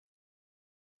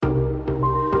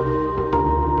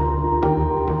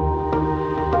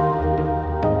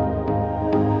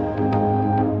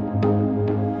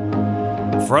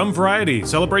From Variety,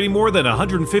 celebrating more than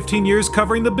 115 years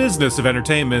covering the business of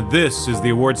entertainment, this is the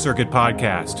Award Circuit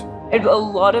Podcast. A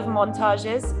lot of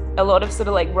montages, a lot of sort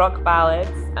of like rock ballads,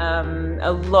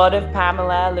 a lot of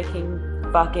Pamela looking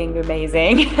fucking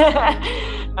amazing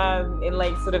in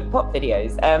like sort of pop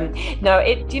videos.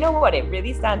 Do you know what? It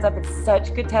really stands up. It's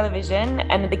such good television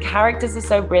and the characters are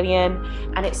so brilliant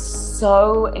and it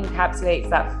so encapsulates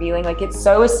that feeling. Like it's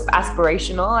so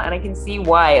aspirational and I can see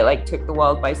why it like took the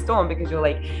world by storm because you're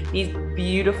like these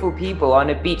beautiful people on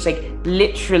a beach, like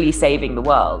literally saving the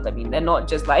world. I mean, they're not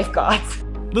just lifeguards.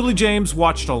 Lily James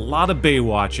watched a lot of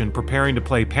Baywatch in preparing to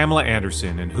play Pamela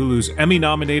Anderson in Hulu's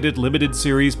Emmy-nominated limited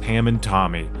series Pam and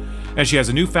Tommy, and she has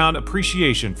a newfound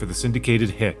appreciation for the syndicated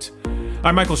hit.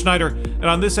 I'm Michael Schneider, and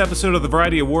on this episode of the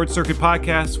Variety Award Circuit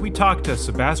Podcast, we talk to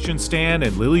Sebastian Stan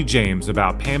and Lily James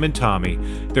about Pam and Tommy,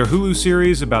 their Hulu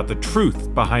series about the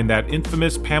truth behind that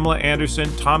infamous Pamela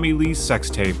Anderson-Tommy Lee sex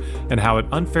tape and how it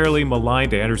unfairly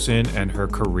maligned Anderson and her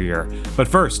career. But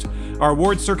first, our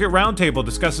Award Circuit Roundtable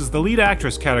discusses the lead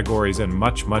actress categories and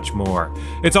much, much more.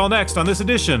 It's all next on this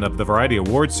edition of the Variety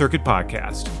Award Circuit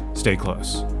Podcast. Stay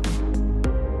close.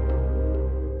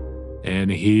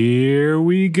 And here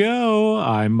we go.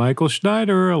 I'm Michael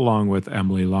Schneider, along with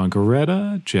Emily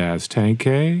Longaretta, Jazz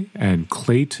Tankay, and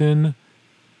Clayton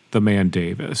the Man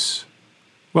Davis.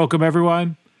 Welcome,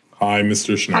 everyone. Hi,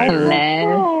 Mr. Schneider.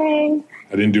 Hello.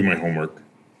 I didn't do my homework.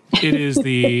 It is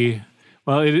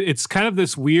it's kind of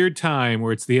this weird time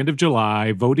where it's the end of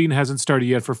July. Voting hasn't started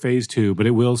yet for Phase 2, but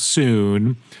it will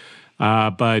soon.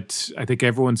 But I think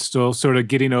everyone's still sort of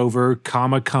getting over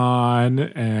Comic-Con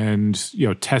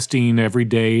and, testing every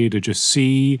day to just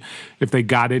see if they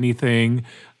got anything.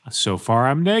 So far,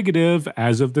 I'm negative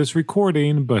as of this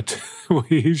recording, but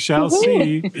we shall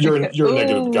see. You're a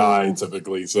negative guy,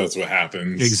 typically, so that's what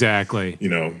happens. Exactly.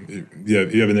 You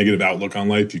have a negative outlook on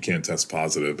life, you can't test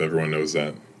positive. Everyone knows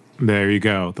that. There you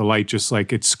go. The light just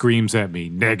like it screams at me.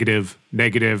 Negative,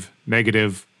 negative,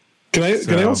 negative. Can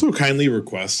I also kindly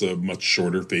request a much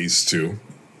shorter Phase 2?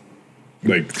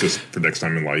 Like, just for next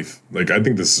time in life. Like, I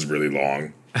think this is really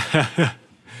long.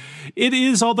 It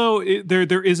is, although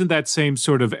there isn't that same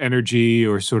sort of energy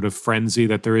or sort of frenzy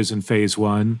that there is in Phase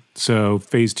 1. So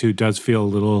Phase 2 does feel a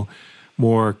little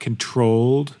more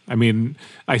controlled. I mean,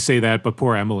 I say that, but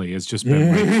poor Emily has just been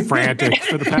like frantic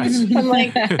for the past. I'm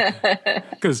like,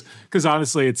 because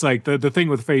honestly, it's like the thing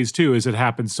with Phase 2 is it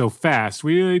happens so fast.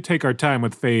 We really take our time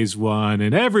with Phase 1,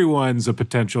 and everyone's a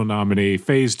potential nominee.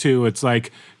 Phase 2, it's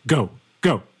like go,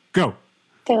 go, go.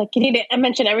 They're like, you need to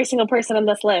mention every single person on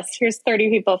this list. Here's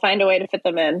 30 people. Find a way to fit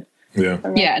them in. Yeah.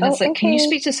 Yeah, and it's like, can you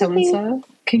speak to so-and-so?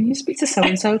 Can you speak to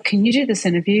so-and-so? Can you do this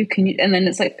interview? And then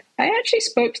it's like, I actually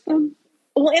spoke to them.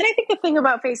 Well, and I think the thing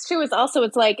about Phase 2 is also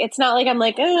it's not like I'm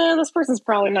like, this person's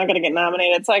probably not going to get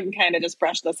nominated, so I can kind of just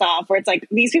brush this off. Where it's like,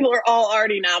 these people are all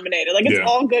already nominated. Like, it's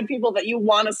all good people that you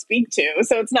want to speak to.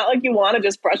 So it's not like you want to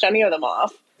just brush any of them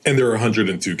off. And there are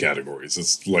 102 categories.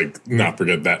 It's like, not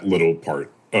forget that little part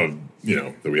of,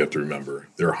 that we have to remember.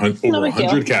 There are over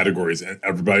 100 categories, and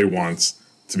everybody wants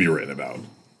to be written about.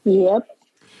 Yep.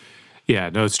 Yeah,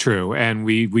 no, it's true. And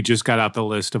we just got out the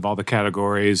list of all the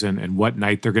categories and what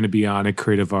night they're going to be on at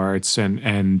Creative Arts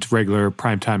and regular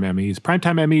Primetime Emmys.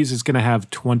 Primetime Emmys is going to have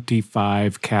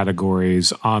 25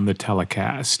 categories on the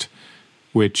telecast,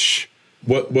 which...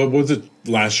 What was it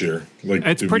last year? Like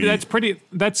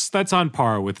that's on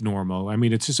par with normal. I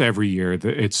mean, it's just every year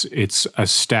that it's a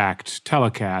stacked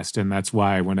telecast, and that's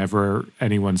why whenever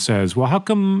anyone says, "Well, how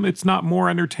come it's not more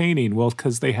entertaining?" Well,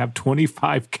 because they have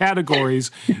 25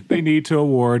 categories they need to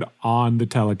award on the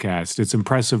telecast. It's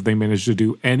impressive they managed to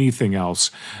do anything else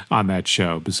on that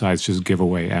show besides just give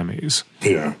away Emmys.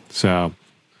 Yeah. So.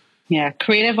 Yeah,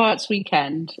 Creative Arts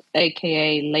Weekend,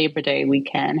 aka Labor Day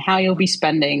weekend. How you'll be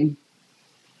spending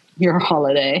your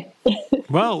holiday.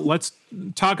 Well, let's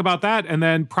talk about that. And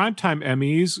then Primetime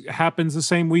Emmys happens the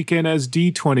same weekend as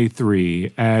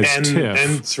D23, as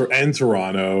TIFF. And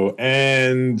Toronto,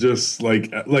 and just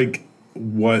like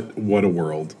what a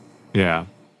world. Yeah.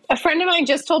 A friend of mine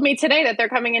just told me today that they're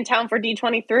coming in town for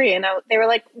D23, and they were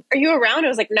like, "Are you around?" I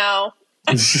was like, "No."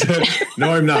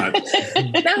 No, I'm not.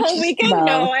 That whole weekend?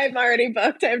 No, I'm already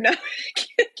booked. I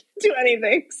can't do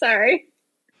anything. Sorry.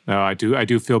 No, I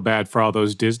do feel bad for all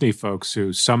those Disney folks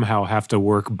who somehow have to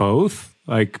work both.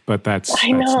 But that's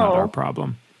not our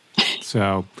problem.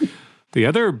 So the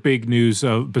other big news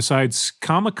besides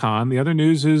Comic-Con, the other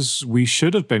news is we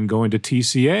should have been going to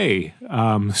TCA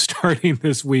starting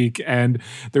this week, and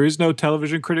there is no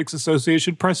Television Critics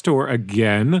Association press tour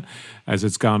again, as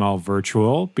it's gone all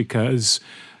virtual because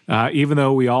Even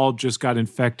though we all just got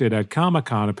infected at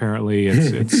Comic-Con, apparently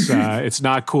it's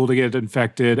not cool to get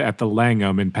infected at the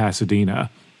Langham in Pasadena.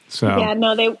 So yeah,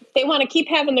 no, they want to keep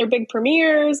having their big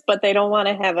premieres, but they don't want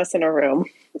to have us in a room.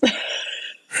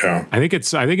 Yeah. I think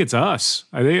it's us.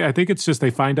 I think it's just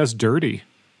they find us dirty.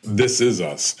 This is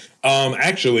us.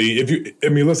 Actually,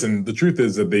 listen, the truth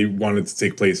is that they wanted to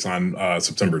take place on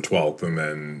September 12th, and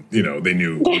then, they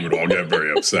knew we would all get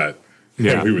very upset.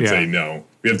 Yeah, and we would say no.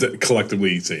 We have to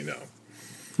collectively say no.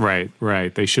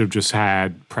 Right. They should have just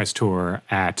had press tour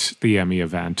at the Emmy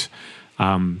event.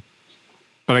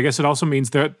 But I guess it also means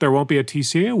that there won't be a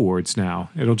TCA Awards now.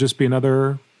 It'll just be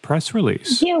another press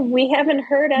release. Yeah, we haven't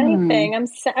heard anything.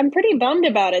 I'm pretty bummed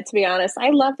about it, to be honest. I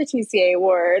love the TCA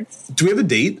Awards. Do we have a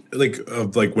date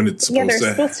of when it's supposed to? Yeah,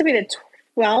 they're supposed to be the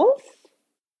 12th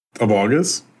of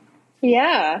August.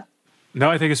 Yeah. No,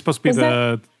 I think it's supposed to be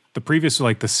the previous, the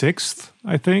 6th,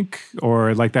 I think,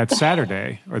 or that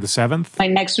Saturday or the 7th.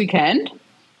 Like next weekend?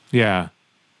 Yeah.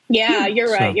 Yeah,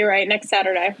 you're right. You're right. Next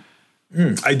Saturday.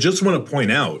 I just want to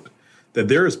point out that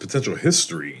there is potential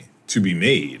history to be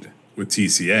made with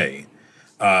TCA.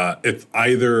 If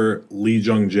either Lee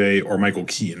Jung-jae or Michael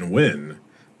Keaton win,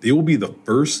 they will be the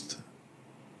first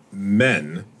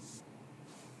men,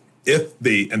 if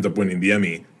they end up winning the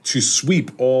Emmy, to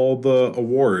sweep all the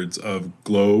awards of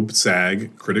Globe,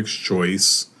 SAG, Critics'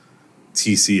 Choice,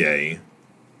 TCA,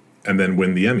 and then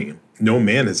win the Emmy. No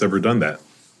man has ever done that.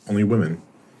 Only women.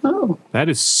 Oh, that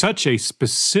is such a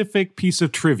specific piece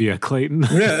of trivia, Clayton.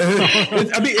 Yeah,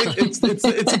 it's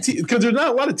because there's not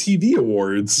a lot of TV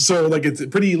awards, so it's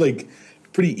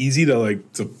pretty easy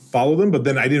to follow them. But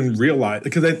then I didn't realize,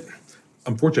 because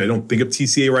unfortunately I don't think of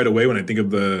TCA right away when I think of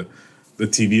the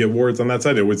TV awards on that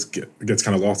side. It always gets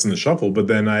kind of lost in the shuffle. But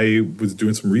then I was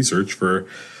doing some research for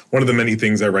one of the many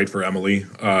things I write for Emily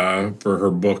for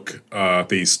her book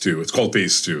Phase 2. It's called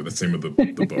Phase 2. That's the name of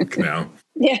the book now.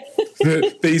 Yeah.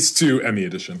 Phase 2 Emmy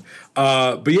edition.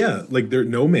 But yeah,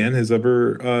 no man has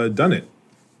ever done it.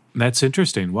 That's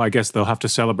interesting. Well, I guess they'll have to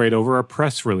celebrate over a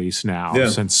press release now,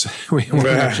 since we won't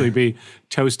actually be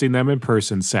toasting them in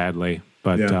person, sadly.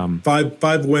 But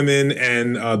five women,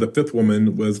 and the fifth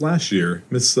woman was last year,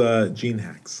 Miss Jean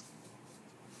Hacks.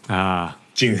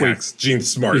 Jean Hacks. Jean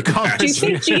Smart. You call her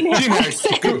Jean Hacks.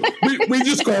 we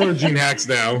just call her Jean Hacks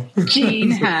now.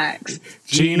 Jean Hacks.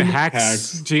 Jean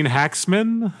Hacks. Jean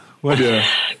Hacksman? What? Yeah.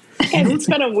 It's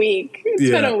been a week.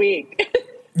 It's been a week.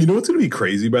 You know what's going to be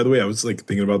crazy, by the way? I was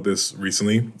thinking about this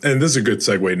recently, and this is a good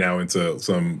segue now into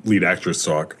some lead actress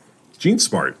talk. Jean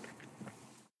Smart.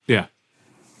 Yeah.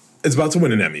 It's about to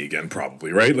win an Emmy again,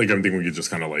 probably, right? I think we could just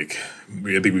kind of I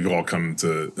think we could all come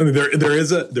to. I mean, there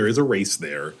is a race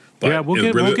there. But yeah,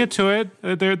 we'll get to it.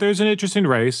 There's an interesting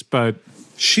race, but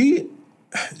she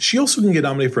also can get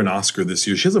nominated for an Oscar this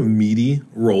year. She has a meaty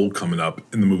role coming up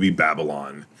in the movie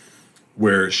Babylon,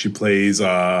 where she plays.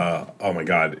 Oh my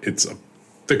God, it's a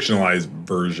fictionalized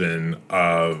version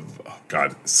of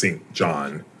St.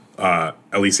 John,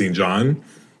 Ellie St. John.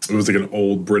 It was an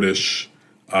old British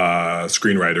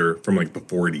screenwriter from the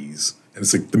 40s, and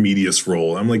it's the meatiest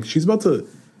role. I'm she's about to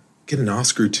get an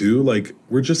Oscar too.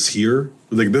 We're just here.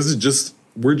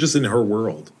 We're just in her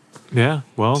world. Yeah,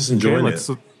 well, just enjoying it.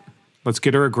 Let's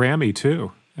get her a Grammy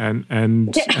too, and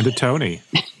a Tony.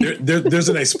 There's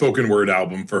a nice spoken word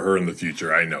album for her in the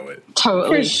future. I know it.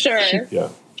 Totally. For sure.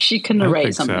 She can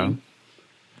narrate something. So.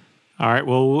 All right,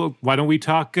 well, why don't we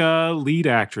talk lead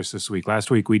actress this week? Last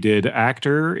week we did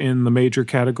actor in the major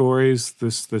categories.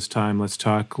 This time let's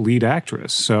talk lead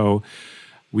actress. So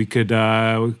we could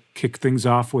kick things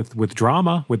off with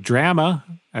drama,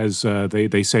 as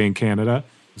they say in Canada.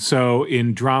 So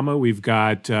in drama, we've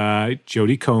got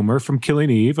Jodie Comer from Killing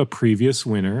Eve, a previous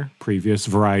winner, previous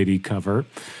Variety cover.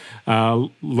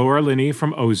 Laura Linney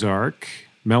from Ozark.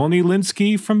 Melanie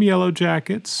Linsky from Yellow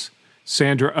Jackets.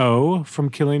 Sandra Oh from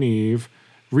Killing Eve.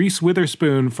 Reese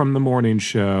Witherspoon from The Morning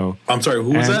Show. I'm sorry,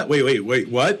 who was that? Wait,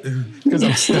 what? Because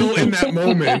I'm still in that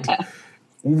moment,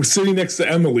 sitting next to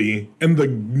Emily, and the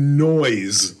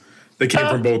noise that came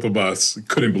from both of us.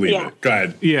 Couldn't believe it. Go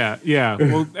ahead. Yeah.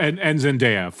 Well, and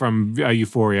Zendaya from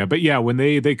Euphoria. But yeah, when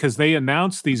because they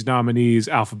announced these nominees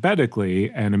alphabetically,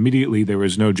 and immediately there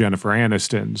was no Jennifer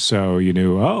Aniston, so you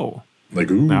knew, ooh.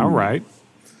 All right.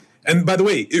 And by the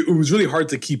way, it was really hard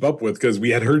to keep up with because we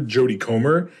had heard Jodie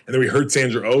Comer and then we heard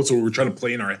Sandra Oh, so we were trying to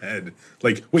play in our head.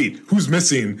 Wait, who's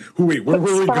missing? Where are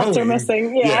we going? Are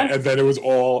missing, yeah. And then it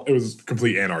was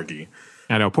complete anarchy.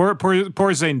 I know. Poor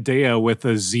Zendaya with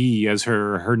a Z as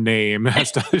her name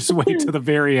has to just wait to the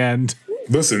very end.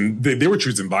 Listen, they were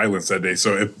choosing violence that day,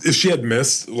 so if she had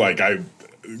missed,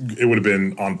 it would have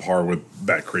been on par with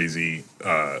that crazy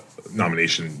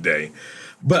nomination day.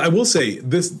 But I will say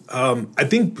this, I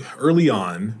think early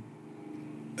on,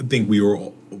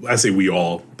 I say we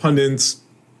all, pundits,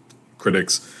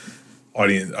 critics,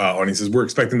 audiences, were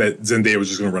expecting that Zendaya was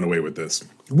just going to run away with this,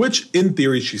 which in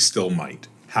theory she still might.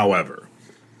 However,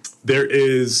 there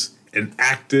is an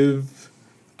active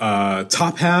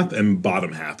top half and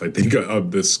bottom half, I think,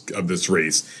 of this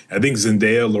race. I think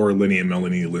Zendaya, Laura Linney, and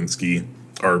Melanie Linsky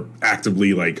are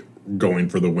actively like going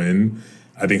for the win.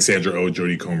 I think Sandra Oh,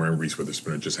 Jodie Comer, and Reese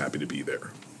Witherspoon are just happy to be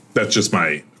there. That's just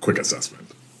my quick assessment.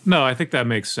 No, I think that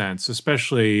makes sense,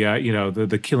 especially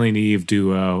the Killing Eve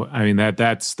duo. I mean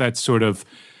that's sort of,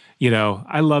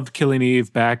 I loved Killing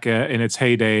Eve back in its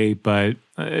heyday, but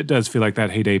it does feel like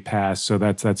that heyday passed. So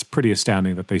that's pretty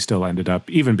astounding that they still ended up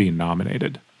even being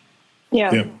nominated.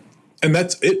 Yeah. And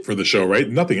that's it for the show, right?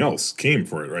 Nothing else came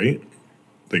for it, right?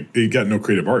 Like, it got no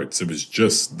creative arts. It was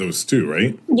just those two,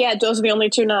 right? Yeah, those are the only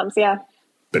two noms, yeah.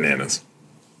 Bananas.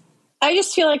 I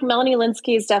just feel like Melanie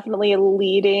Linsky is definitely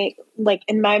leading, like,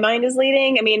 in my mind is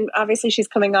leading. I mean, obviously she's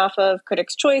coming off of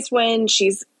Critics' Choice win.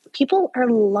 People are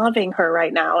loving her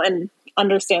right now, and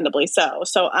understandably so.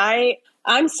 So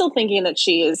I'm still thinking that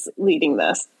she is leading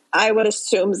this. I would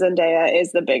assume Zendaya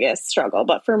is the biggest struggle,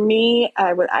 but for me,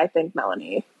 I think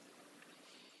Melanie.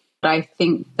 I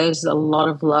think there's a lot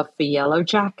of love for Yellow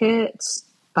Jackets.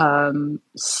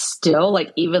 Still,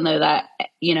 like, even though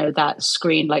that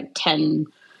screened like 10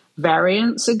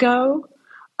 variants ago,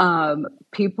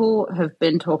 people have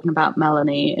been talking about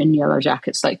Melanie and Yellow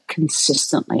Jackets like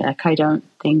consistently. Like, I don't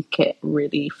think it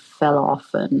really fell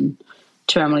off. And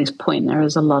to Emily's point, there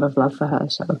is a lot of love for her.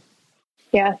 So,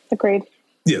 yeah, agreed.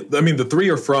 Yeah, I mean, the three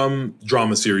are from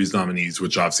drama series nominees,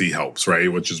 which obviously helps,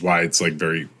 right? Which is why it's like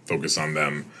very focused on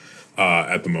them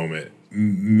at the moment.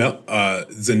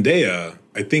 Zendaya,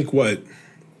 I think what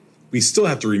we still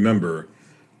have to remember,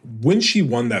 when she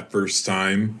won that first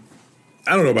time,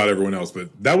 I don't know about everyone else, but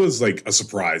that was like a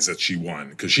surprise that she won,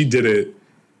 because she did it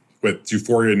with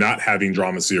Euphoria not having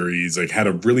drama series, like had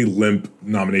a really limp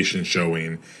nomination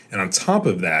showing. And on top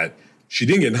of that, she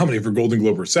didn't get nominated for Golden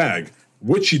Globe or SAG,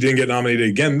 which she didn't get nominated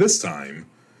again this time.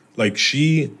 Like,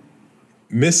 she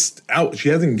missed out. She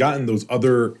hasn't gotten those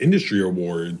other industry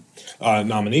award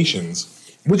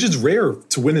nominations, which is rare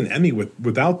to win an Emmy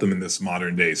without them in this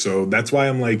modern day. So that's why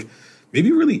I'm like, maybe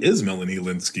it really is Melanie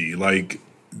Linsky. Like,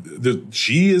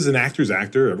 she is an actor's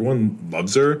actor. Everyone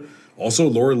loves her. Also,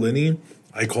 Laura Linney,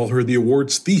 I call her the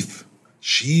awards thief.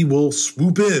 She will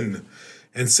swoop in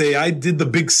and say, I did the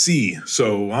big C,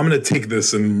 so I'm going to take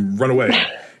this and run away.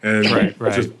 And right.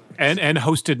 And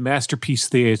hosted Masterpiece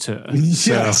Theater.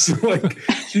 Yes, so. Like,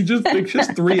 she just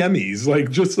 3 Emmys.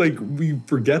 Like, just like we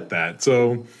forget that.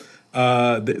 So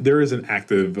there is an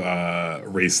active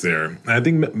race there. And I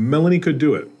think Melanie could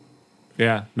do it.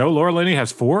 Yeah. No, Laura Linney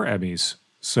has 4 Emmys.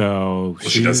 So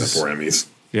she does have 4 Emmys.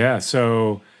 Yeah.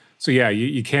 So yeah,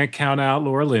 you can't count out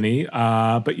Laura Linney.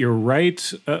 But you're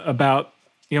right about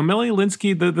Melanie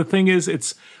Linsky. The thing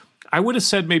is, I would have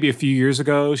said maybe a few years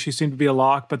ago she seemed to be a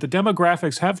lock, but the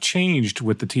demographics have changed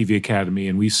with the TV Academy,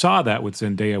 and we saw that with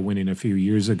Zendaya winning a few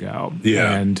years ago.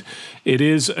 Yeah. And it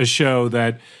is a show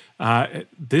that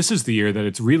this is the year that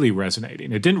it's really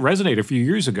resonating. It didn't resonate a few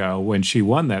years ago when she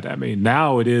won that Emmy.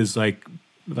 Now it is like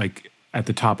at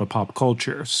the top of pop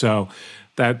culture. So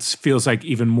that feels like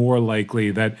even more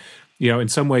likely that, in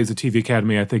some ways, the TV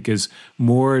Academy, I think, is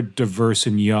more diverse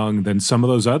and young than some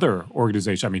of those other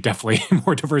organizations. I mean, definitely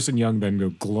more diverse and young than the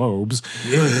Globes.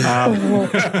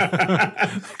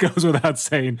 Goes without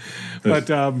saying. But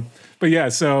yeah,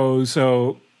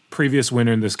 so previous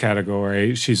winner in this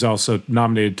category. She's also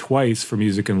nominated twice for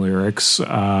music and lyrics. 3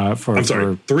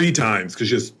 times, because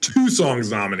she has 2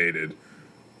 songs nominated.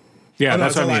 Yeah,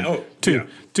 that's what I mean.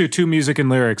 Two music and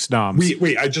lyrics noms.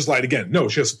 Wait, I just lied again. No,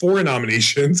 she has 4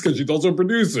 nominations because she's also a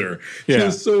producer. She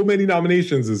has so many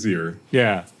nominations this year.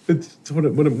 Yeah. It's what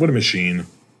a machine.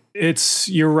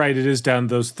 You're right, it is down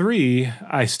to those 3.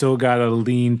 I still gotta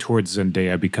lean towards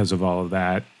Zendaya because of all of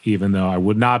that, even though I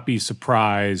would not be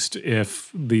surprised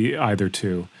if the either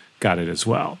 2 got it as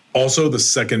well. Also, the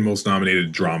second most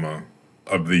nominated drama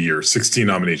of the year, 16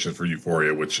 nominations for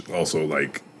Euphoria, which also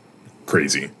like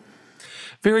crazy.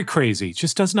 Very crazy.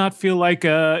 Just does not feel like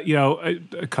a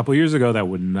couple years ago that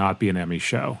would not be an Emmy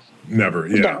show. Never.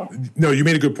 Yeah. No, you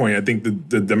made a good point. I think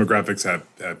the demographics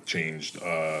have changed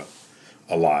a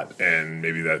lot, and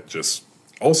maybe that just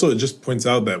it just points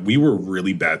out that we were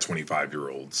really bad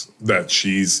 25-year-olds. That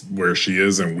she's where she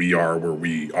is, and we are where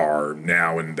we are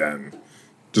now and then.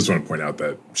 Just want to point out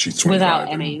that she's 25. Without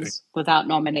Emmys, without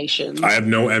nominations. I have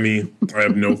no Emmy. I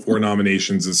have no 4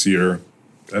 nominations this year.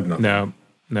 I have nothing. No.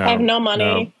 I have no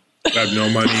money. I have no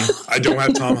money. I don't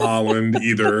have Tom Holland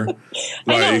either.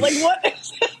 I know, like what?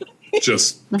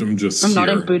 I'm not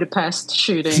in Budapest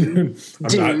shooting.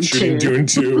 I'm not shooting Dune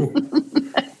 2.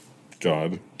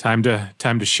 God. Time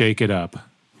to shake it up.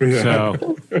 Yeah.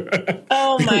 So.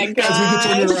 Oh my God. We can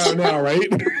turn it around now, right?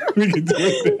 We can do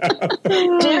it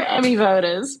now. Dear Emmy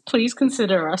voters, please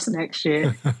consider us next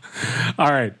year.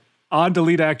 All right. On to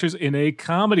lead actors in a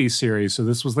comedy series. So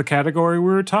this was the category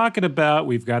we were talking about.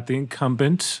 We've got the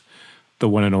incumbent, the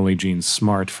one and only Jean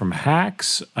Smart from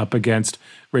Hacks, up against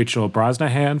Rachel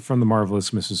Brosnahan from The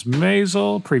Marvelous Mrs.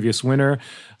 Maisel, previous winner.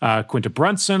 Quinta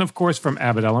Brunson, of course, from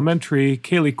Abbott Elementary.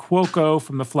 Kaylee Cuoco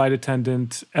from The Flight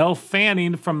Attendant. Elle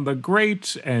Fanning from The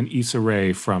Great. And Issa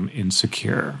Rae from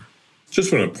Insecure.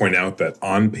 Just want to point out that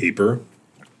on paper,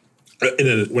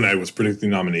 when I was predicting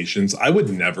nominations, I would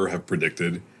never have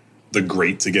predicted The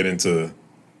Great to get into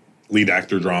lead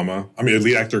actor drama. I mean,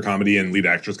 lead actor comedy and lead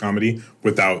actress comedy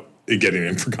without it getting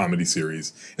in for comedy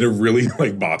series. And it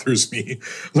really bothers me,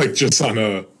 just on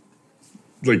a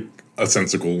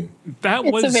sensical.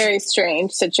 It's a very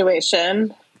strange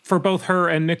situation. For both her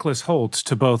and Nicholas Hoult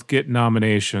to both get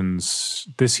nominations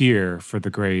this year for The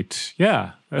Great.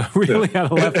 Yeah, really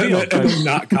out of left field.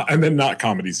 And then not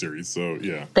comedy series. So,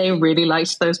 yeah. They really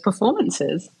liked those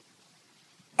performances.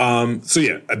 So,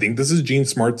 yeah, I think this is Jean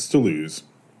Smart's to lose.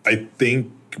 I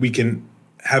think we can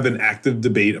have an active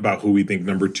debate about who we think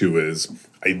number 2 is.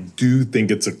 I do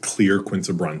think it's a clear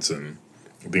Quinta Brunson.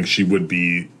 I think she would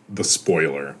be the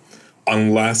spoiler.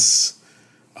 Unless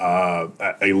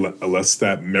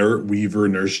that Merritt Weaver,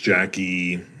 Nurse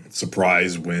Jackie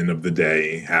surprise win of the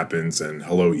day happens and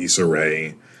hello, Issa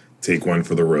Rae, take one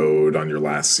for the road on your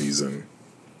last season.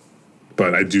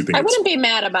 But I do think I wouldn't be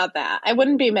mad about that. I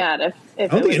wouldn't be mad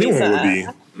if I don't think anyone would be.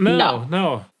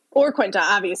 No. Or Quinta,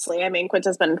 obviously. I mean,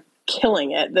 Quinta's been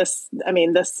killing it this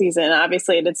season.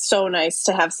 Obviously, and it's so nice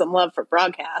to have some love for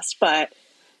broadcast. But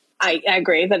I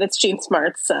agree that it's Jean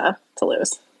Smart's to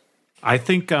lose. I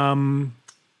think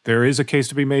there is a case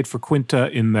to be made for Quinta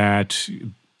in that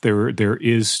there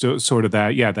is sort of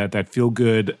that feel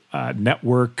good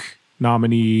network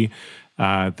nominee.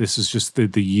 This is just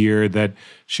the year that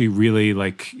she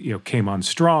really came on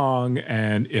strong.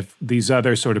 And if these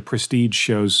other sort of prestige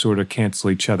shows sort of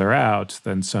cancel each other out,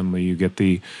 then suddenly you get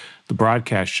the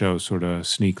broadcast shows sort of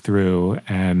sneak through.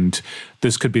 And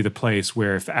this could be the place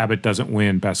where if Abbott doesn't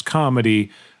win Best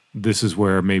Comedy, this is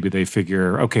where maybe they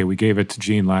figure, okay, we gave it to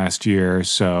Jean last year,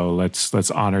 so let's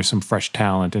honor some fresh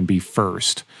talent and be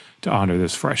first to honor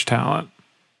this fresh talent.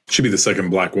 She'd be the second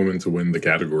Black woman to win the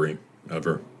category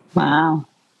ever. Wow.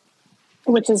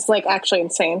 Which is actually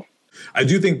insane. I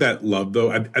do think that love, though,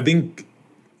 I think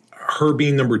her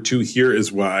being number 2 here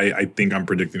is why I think I'm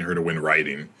predicting her to win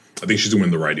writing. I think she's going to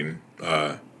win the writing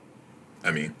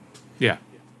Emmy. Yeah.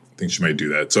 I think she might do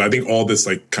that. So I think all this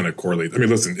kind of correlates. I mean,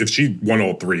 listen, if she won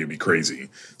all 3, it'd be crazy.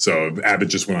 So if Abbott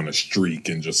just went on a streak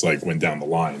and just went down the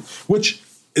line, which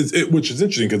is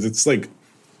interesting because it's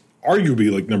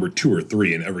arguably number 2 or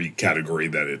 3 in every category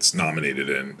that it's nominated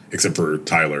in, except for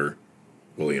Tyler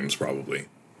Williams probably.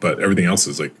 But everything else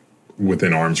is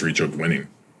within arm's reach of winning.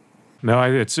 No,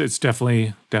 it's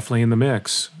definitely in the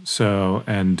mix. So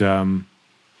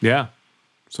yeah,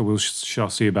 so we shall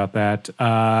see about that.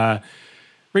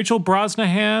 Rachel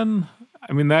Brosnahan.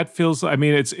 I mean, that feels. I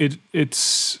mean, it's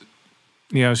she's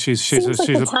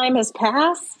the time has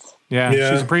passed. Yeah,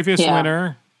 she's a previous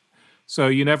winner. So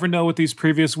you never know with these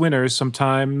previous winners.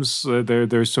 Sometimes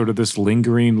there's sort of this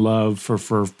lingering love for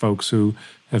folks who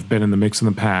have been in the mix in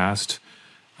the past.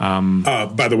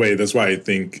 By the way, that's why I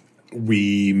think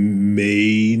we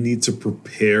may need to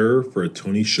prepare for a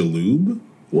Tony Shalhoub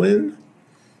win.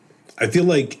 I feel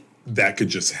like that could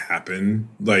just happen.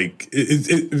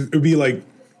 It would be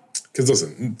because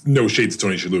listen, no shade to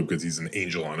Tony Shalhoub because he's an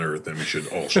angel on earth and we should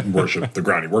all worship the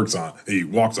ground he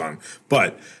walks on.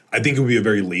 But I think it would be a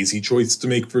very lazy choice to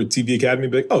make for TV Academy.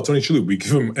 Be oh, Tony Shalhoub, we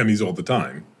give him Emmys all the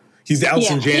time. He's the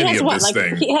Allison Janney of this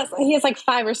thing. He has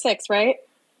 5 or 6, right?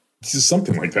 It's just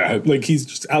something like that. He's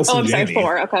just Allison Janney.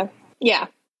 4. Okay, yeah.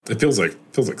 It feels like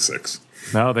 6.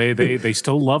 No, they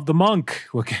still love the monk.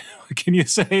 What can you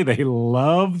say? They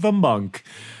love the monk.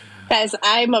 Guys,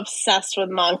 I'm obsessed with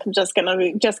Monk. I'm just gonna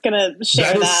share that.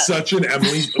 That is such an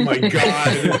Emily. Oh my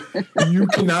God, you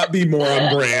cannot be more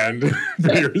on brand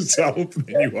for yourself than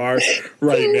you are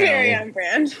right now. Very on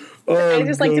brand. I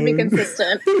just like to be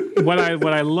consistent. What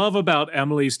I love about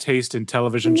Emily's taste in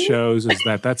television shows is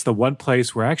that that's the one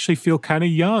place where I actually feel kind of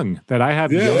young. That I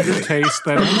have younger taste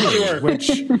than Emily,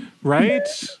 which right.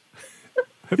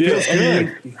 It feels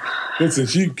good. Listen,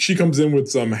 she comes in with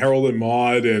some Harold and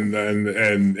Maude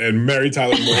and Mary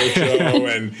Tyler Moore Show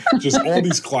and just all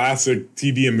these classic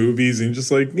TV and movies, and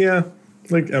just like, yeah,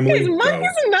 like Emily. Monk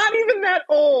is not even that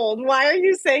old. Why are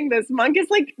you saying this? Monk is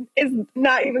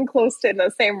not even close to in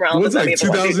the same realm. What's like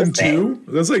 2002?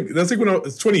 That's like when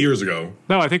it's 20 years ago.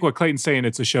 No, I think what Clayton's saying,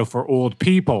 it's a show for old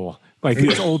people. Like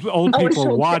it's old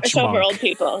people watch. A show Monk. for old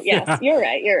people. Yes, yeah. You're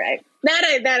right. That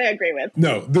I agree with.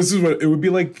 No, this is what it would be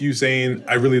like you saying,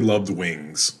 I really loved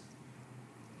Wings.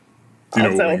 Do you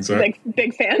know what Wings are?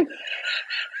 Big fan.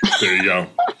 There you go.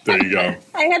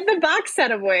 I had the box set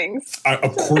of Wings.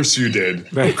 Of course you did.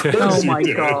 Oh my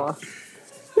god.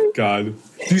 God.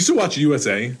 Do you still watch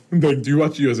USA? Like, do you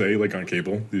watch USA like on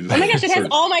cable? Oh my gosh, it has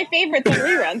all my favorites on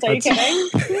reruns. Are you kidding?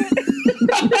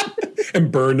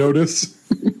 And Burn Notice.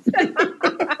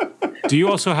 Do you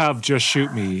also have Just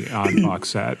Shoot Me on box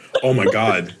set? Oh my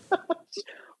god.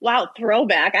 Wow,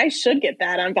 throwback. I should get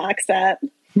that on box set.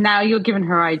 Now you're giving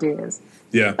her ideas.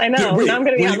 Yeah. I know. Now I'm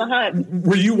going to be on the hunt.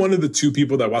 Were you one of the two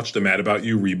people that watched the Mad About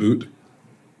You reboot?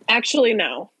 Actually,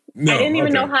 no. I didn't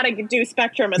even know how to do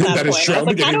Spectrum at that point. True. I was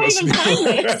like, how do I even find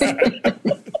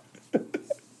this?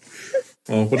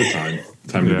 Well, what a time.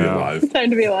 Time to be alive. Time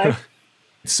to be alive.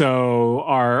 So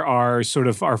our sort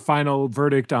of our final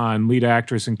verdict on lead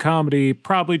actress in comedy,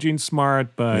 probably Jean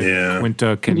Smart, but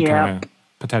Quinta can kind of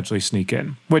potentially sneak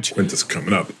in. Which Quinta's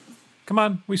coming up. Come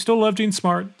on, we still love Jean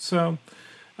Smart. So,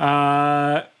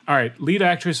 all right, lead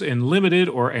actress in limited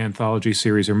or anthology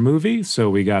series or movie. So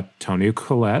we got Toni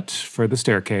Collette for The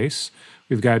Staircase.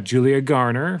 We've got Julia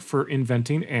Garner for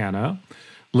Inventing Anna.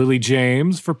 Lily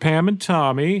James for Pam and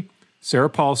Tommy. Sarah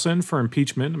Paulson for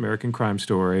Impeachment, American Crime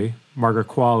Story. Margaret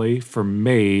Qualley for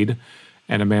Maid.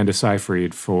 And Amanda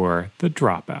Seyfried for The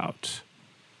Dropout.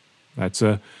 That's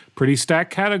a pretty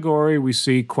stacked category. We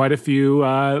see quite a few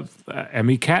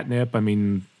Emmy catnip. I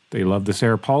mean, they love the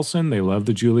Sarah Paulson. They love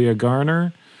the Julia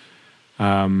Garner.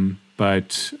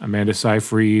 But Amanda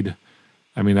Seyfried,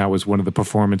 I mean, that was one of the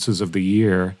performances of the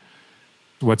year.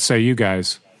 What say you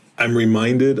guys? I'm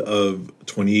reminded of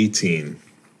 2018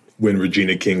 when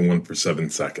Regina King won for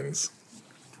 7 seconds.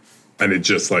 And it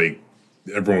just like,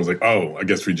 everyone was like, oh, I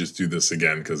guess we just do this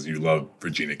again because you love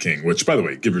Regina King, which, by the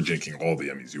way, give Regina King all the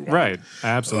Emmys you want. Right,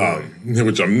 absolutely.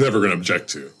 Which I'm never going to object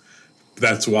to.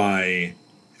 That's why,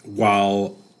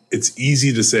 while it's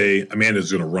easy to say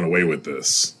Amanda's going to run away with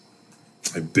this,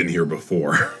 I've been here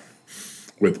before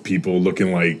with people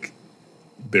looking like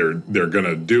they're going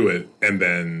to do it, and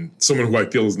then someone who I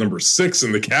feel is number 6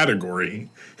 in the category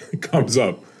comes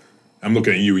up. I'm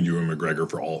looking at you and Ewan McGregor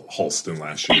for Halston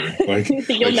last year. Like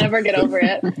you'll never get over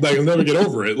it. Like you'll never get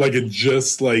over it. Like it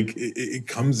just like it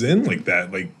comes in like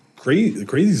that, like crazy.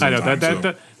 Sometimes, I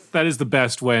know that is the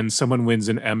best when someone wins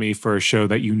an Emmy for a show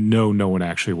that no one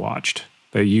actually watched.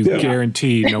 That you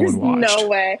guarantee no one watched. No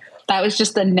way. That was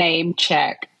just a name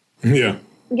check. Yeah.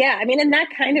 Yeah, I mean, and that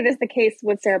kind of is the case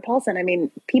with Sarah Paulson. I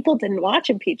mean, people didn't watch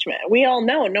Impeachment. We all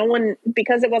know. No one,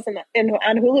 because it wasn't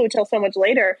on Hulu until so much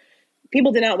later,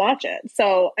 people did not watch it.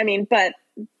 So, I mean, but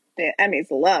the Emmys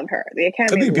love her. The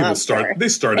Academy loves her. They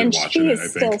started watching it, I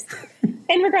think.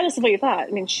 And regardless of what you thought,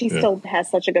 I mean, she still has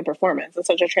such a good performance and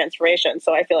such a transformation.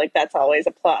 So I feel like that's always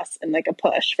a plus and like a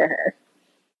push for her.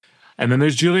 And then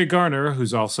there's Julia Garner,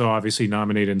 who's also obviously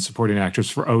nominated in supporting actress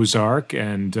for Ozark,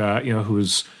 and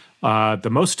who's the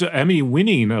most Emmy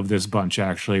winning of this bunch,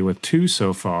 actually, with 2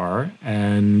 so far.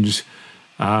 And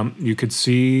you could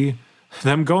see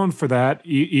them going for that,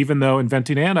 even though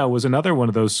Inventing Anna was another one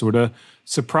of those sort of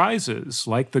surprises,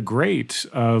 like the great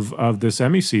of this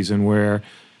Emmy season, where,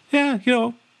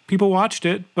 people watched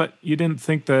it, but you didn't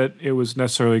think that it was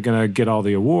necessarily going to get all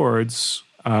the awards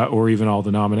or even all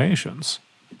the nominations.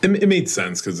 It made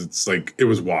sense because it's like it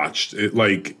was watched. It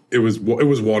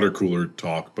was water cooler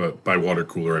talk, but by water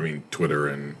cooler I mean Twitter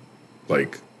and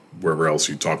like wherever else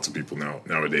you talk to people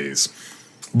nowadays.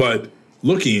 But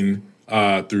looking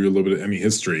through a little bit of Emmy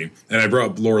history, and I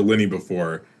brought up Laura Linney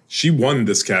before. She won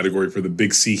this category for The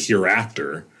Big C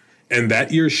Hereafter, and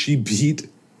that year she beat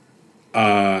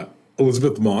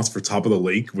Elizabeth Moss for Top of the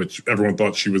Lake, which everyone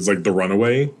thought she was like the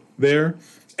runaway there,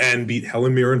 and beat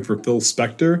Helen Mirren for Phil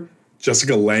Spector,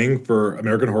 Jessica Lange for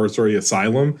American Horror Story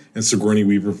Asylum, and Sigourney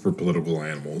Weaver for Political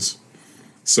Animals.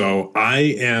 So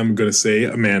I am going to say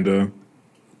Amanda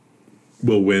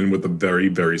will win with a very,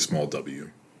 very small W.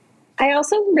 I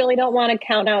also really don't want to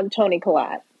count out Toni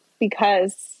Collette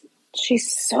because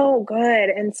she's so good.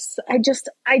 And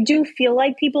I do feel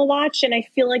like people watch, and I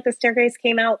feel like The Staircase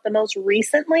came out the most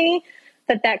recently,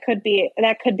 that could be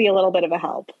a little bit of a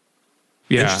help.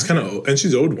 Yeah. And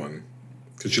she's owed one.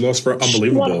 Because she lost for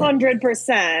Unbelievable.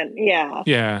 100%. Yeah.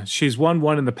 Yeah, she's won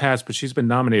one in the past, but she's been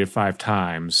nominated 5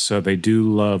 times. So they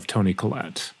do love Toni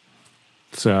Collette.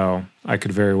 So I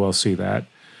could very well see that.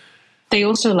 They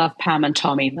also love Pam and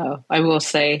Tommy, though. I will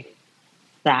say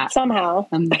that. Somehow.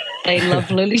 They love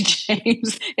Lily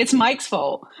James. It's Mike's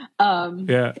fault.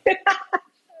 Yeah.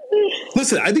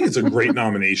 Listen, I think it's a great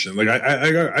nomination. Like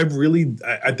I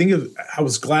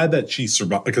was glad that she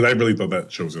survived, because I really thought that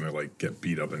show was gonna like get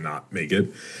beat up and not make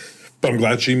it. But I'm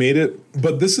glad she made it.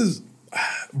 But this is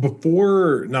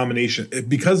before nomination,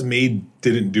 because Maid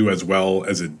didn't do as well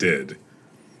as it did.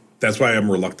 That's why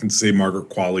I'm reluctant to say Margaret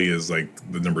Qualley is like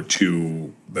the number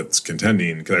 2 that's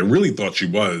contending, because I really thought she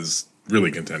was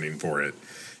really contending for it,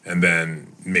 and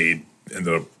then Maid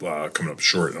ended up coming up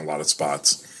short in a lot of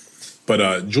spots.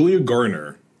 But Julia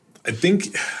Garner, I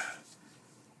think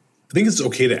it's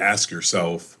okay to ask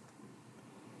yourself,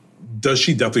 does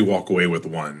she definitely walk away with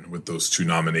one with those 2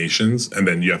 nominations, and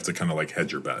then you have to kind of like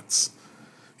hedge your bets,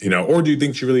 or do you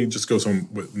think she really just goes home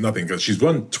with nothing? Because she's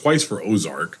won twice for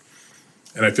Ozark,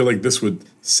 and I feel like this would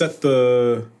set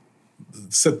down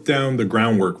the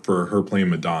groundwork for her playing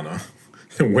Madonna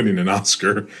and winning an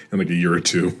Oscar in like a year or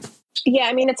 2. Yeah,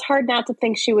 I mean, it's hard not to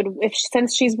think she would,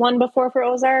 since she's won before for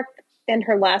Ozark and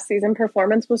her last season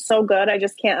performance was so good. I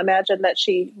just can't imagine that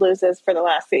she loses for the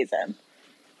last season.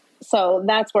 So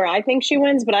that's where I think she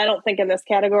wins, but I don't think in this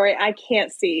category. I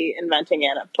can't see Inventing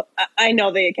Anna. I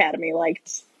know the Academy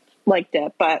liked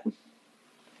it, but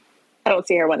I don't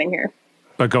see her winning here.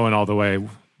 But going all the way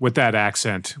with that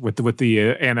accent, with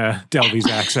the Anna Delvey's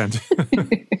accent.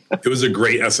 It was a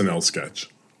great SNL sketch.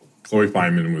 Chloe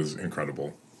Fineman was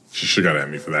incredible. She should have got an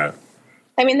Emmy for that.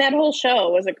 I mean, that whole show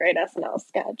was a great SNL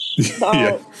sketch.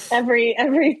 Yeah. Every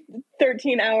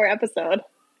 13-hour episode.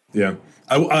 Yeah.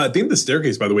 I think The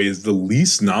Staircase, by the way, is the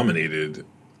least nominated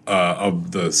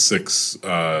of the 6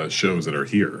 shows that are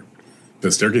here.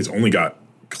 The Staircase only got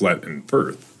Colette and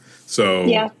Firth. So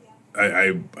yeah.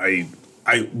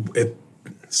 If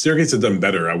Staircase had done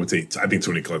better, I would say I think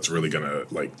Toni Collette's really gonna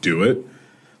like do it.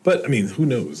 But I mean, who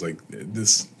knows? Like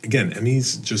this again,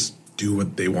 Emmys just do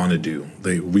what they want to do.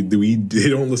 They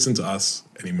don't listen to us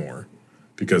anymore,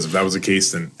 because if that was the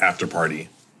case, then After Party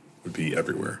would be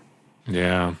everywhere.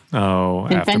 Yeah. Oh,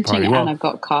 Inventing Anna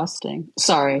got casting.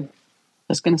 Sorry, I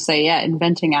was going to say, yeah,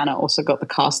 Inventing Anna also got the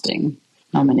casting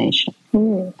nomination.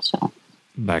 So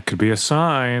that could be a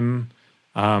sign.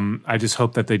 I just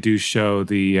hope that they do show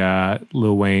the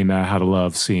Lil Wayne How to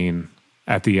Love scene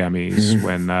at the Emmys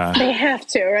when they have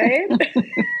to, right?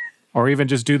 Or even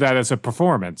just do that as a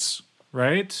performance,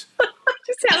 right?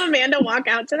 Just have Amanda walk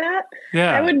out to that.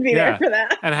 Yeah, I would be there for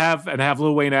that, and have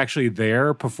Lil Wayne actually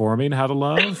there performing How to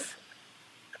Love.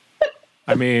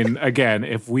 I mean, again,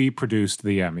 if we produced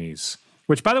the Emmys,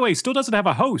 which by the way still doesn't have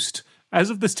a host. As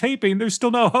of this taping, there's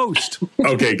still no host.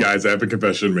 Okay, guys, I have a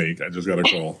confession to make. I just got a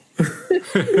call.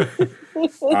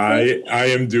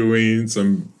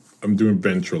 I'm doing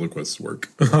ventriloquist work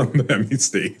on the Emmy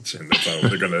stage, and that's how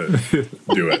they're gonna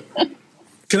do it.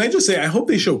 Can I just say, I hope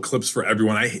they show clips for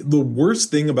everyone. The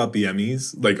worst thing about the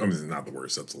Emmys, not the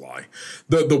worst, that's a lie.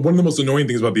 The one of the most annoying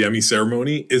things about the Emmy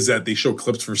ceremony is that they show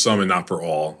clips for some and not for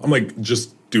all. I'm like,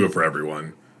 just do it for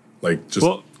everyone. Like, just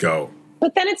go.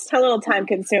 But then it's a little time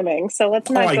consuming. So let's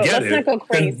not go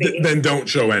crazy. Then don't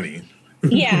show any.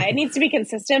 Yeah, it needs to be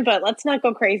consistent, but let's not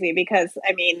go crazy, because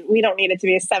I mean, we don't need it to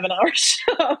be a 7-hour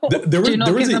show. Do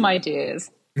not give them ideas.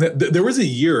 There was a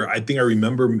year, I think I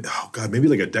remember, maybe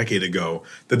like a decade ago,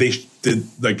 that they did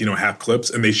half clips,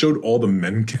 and they showed all the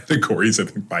men categories, I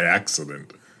think, by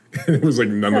accident. And it was like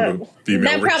none of the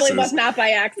female That probably races. was not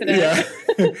by accident. Yeah.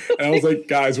 And I was like,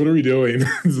 guys, what are we doing?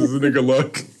 This isn't a good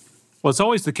look. Well, it's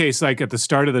always the case, like at the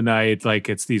start of the night, like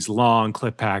it's these long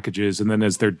clip packages, and then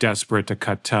as they're desperate to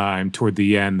cut time toward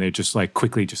the end, they're just like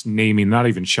quickly just naming, not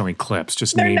even showing clips,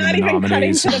 just naming the nominees. They're not even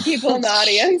cutting to the people in the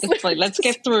audience. It's like, let's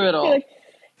get through it all.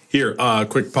 Here,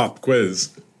 quick pop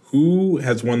quiz. Who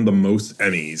has won the most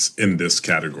Emmys in this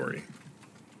category?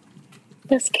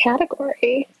 This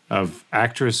category? Of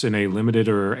actress in a limited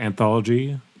or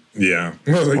anthology? Yeah.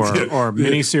 Or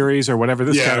miniseries or whatever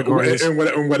this category is. And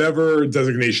whatever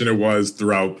designation it was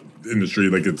throughout the industry,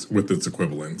 like it's with its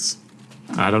equivalents.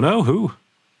 I don't know. Who?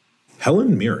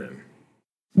 Helen Mirren.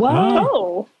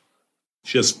 Whoa.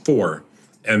 She has 4.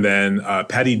 And then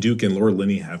Patty Duke and Laura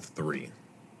Linney have 3.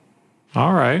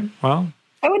 All right. Well,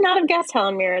 I would not have guessed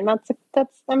Helen Mirren. I'm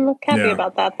happy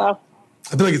about that, though.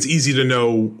 I feel like it's easy to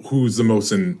know who's the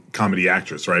most in comedy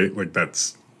actress, right? Like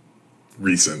that's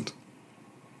recent.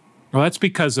 Well, that's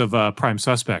because of Prime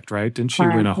Suspect, right? Didn't she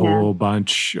win a whole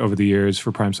bunch over the years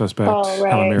for Prime Suspect? Oh,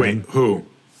 right. Helen Mirren. Wait, who?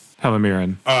 Helen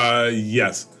Mirren.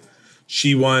 Yes.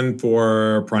 She won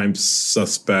for Prime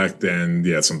Suspect and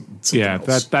something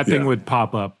else. that thing would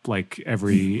pop up like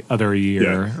every other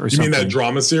year or something. You mean that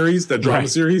drama series?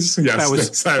 Series?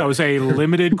 Yes. That was a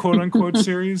limited quote unquote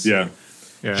series. Yeah.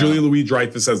 Julia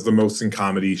Louis-Dreyfus has the most in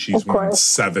comedy. She's won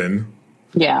 7.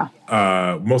 Yeah.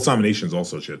 Most nominations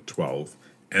also, she had 12.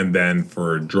 And then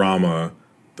for drama,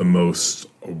 the most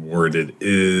awarded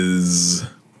is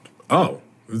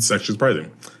it's actually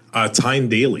surprising. Tyne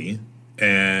Daly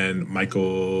and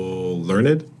Michael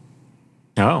Learned.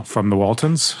 Oh, from the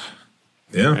Waltons.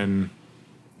 Yeah. And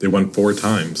they won 4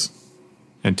 times.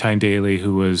 And Tyne Daly,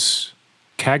 who was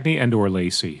Cagney and or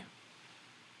Lacey.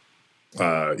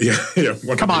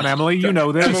 Come on, Emily, you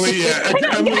know this.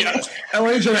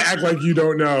 Emily's trying to act like you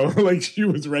don't know. Like she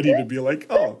was ready to be like,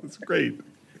 oh, that's great.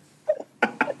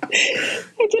 I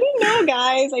didn't know,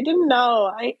 guys. I didn't know.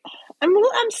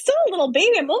 I'm still a little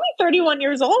baby. I'm only 31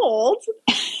 years old.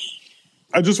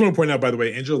 I just want to point out, by the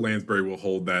way, Angela Lansbury will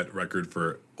hold that record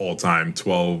for all time,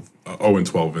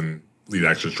 0-12 in lead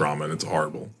actress drama, and it's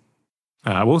horrible.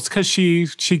 Well, it's because she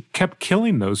kept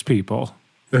killing those people.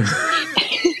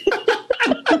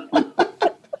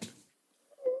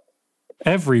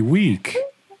 Every week.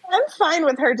 I'm fine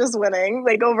with her just winning,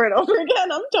 like over and over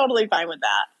again. I'm totally fine with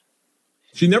that.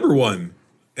 She never won.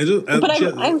 But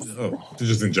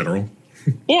just in general.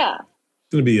 Yeah.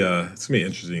 It's gonna be an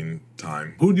interesting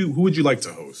time. Who would you like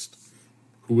to host?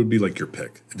 Who would be like your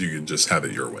pick if you could just have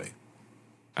it your way?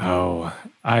 Oh,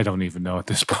 I don't even know at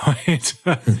this point.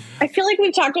 I feel like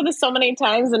we've talked about this so many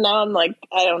times, and now I'm like,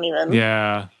 I don't even.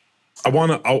 Yeah. I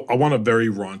want a very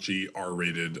raunchy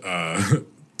R-rated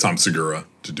Tom Segura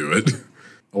to do it.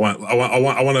 I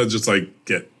want to just like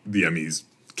get the Emmys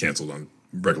canceled on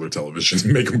regular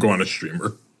television, make them go on a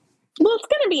streamer. Well, it's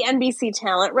going to be NBC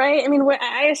talent, right? I mean,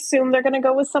 I assume they're going to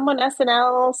go with someone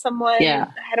SNL, someone, I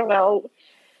don't know,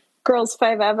 Girls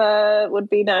 5 Eva would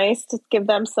be nice to give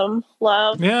them some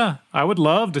love. Yeah, I would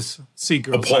love to see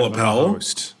Girls 5 Eva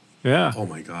host. Yeah. Oh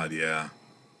my God, yeah.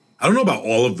 I don't know about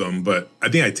all of them, but I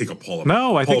think I'd take a Paula.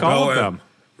 No, I think all of them.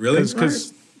 Really?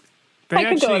 Because I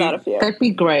could go without a few. That'd be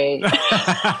great.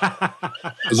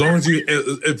 As long as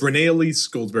if Renee Elise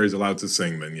Goldsberry is allowed to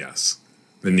sing, then yes.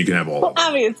 Then you can have all of them.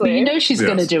 Obviously. You know she's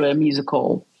going to do a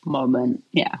musical moment.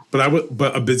 Yeah.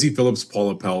 But a Busy Phillips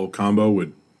Paula Pell combo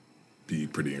would be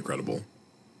pretty incredible.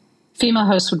 Female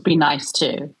host would be nice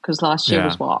too, because last year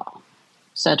was what?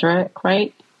 Cedric,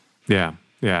 right? Yeah.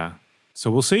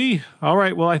 So we'll see. All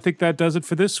right. Well, I think that does it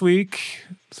for this week.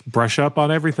 Let's brush up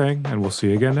on everything, and we'll see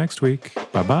you again next week.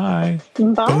 Bye-bye.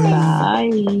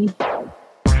 Bye.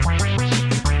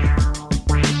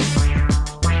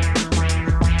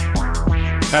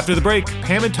 After the break,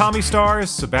 Pam and Tommy stars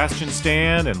Sebastian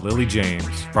Stan and Lily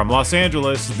James. From Los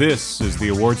Angeles, this is the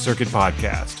Award Circuit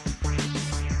Podcast.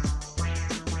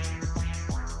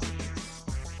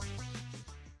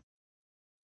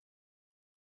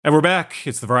 And we're back.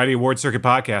 It's the Variety Award Circuit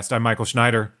Podcast. I'm Michael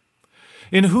Schneider.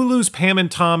 In Hulu's Pam and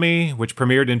Tommy, which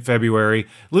premiered in February,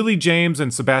 Lily James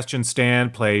and Sebastian Stan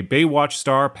play Baywatch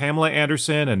star Pamela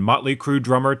Anderson and Motley Crue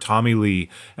drummer Tommy Lee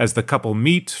as the couple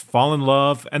meet, fall in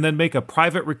love, and then make a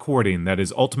private recording that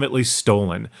is ultimately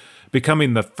stolen,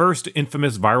 becoming the first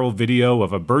infamous viral video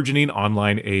of a burgeoning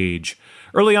online age.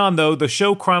 Early on, though, the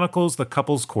show chronicles the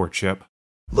couple's courtship.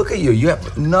 Look at you. You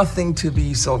have nothing to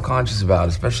be self-conscious about,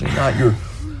 especially not your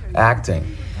acting.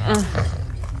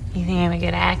 You think I'm a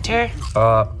good actor?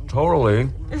 Totally.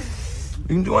 You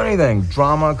can do anything.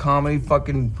 Drama, comedy,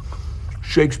 fucking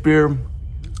Shakespeare.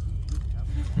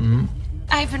 Mm-hmm.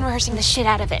 I've been rehearsing the shit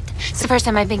out of it. It's the first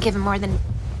time I've been given more than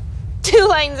 2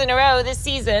 lines in a row this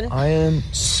season. I am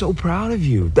so proud of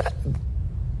you.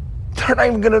 They're not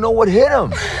even gonna know what hit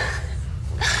them.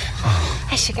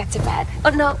 I should get to bed. Oh,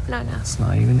 no. It's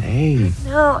not even 8.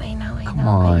 No, I know. Come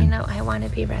on. But, I want to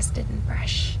be rested and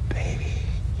fresh. Baby.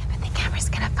 The camera's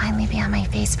gonna finally be on my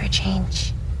face for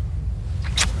change.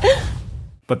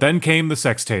 But then came the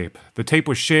sex tape. The tape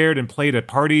was shared and played at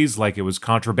parties like it was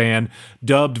contraband,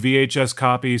 dubbed VHS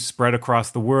copies spread across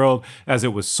the world as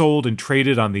it was sold and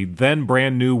traded on the then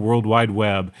brand new World Wide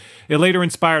Web. It later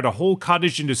inspired a whole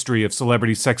cottage industry of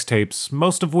celebrity sex tapes,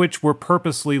 most of which were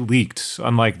purposely leaked,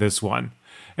 unlike this one.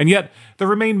 And yet, there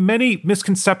remain many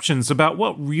misconceptions about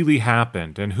what really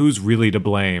happened and who's really to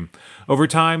blame. Over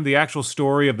time, the actual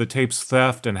story of the tape's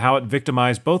theft and how it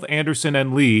victimized both Anderson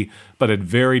and Lee, but at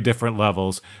very different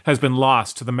levels, has been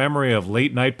lost to the memory of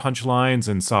late-night punchlines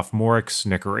and sophomoric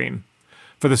snickering.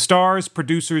 For the stars,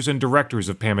 producers, and directors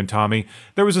of Pam and Tommy,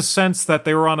 there was a sense that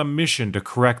they were on a mission to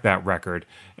correct that record,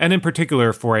 and in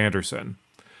particular for Anderson.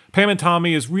 Pam and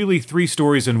Tommy is really 3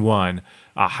 stories in one,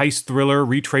 a heist thriller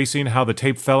retracing how the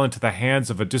tape fell into the hands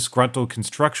of a disgruntled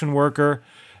construction worker,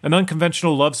 an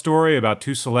unconventional love story about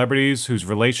two celebrities whose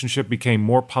relationship became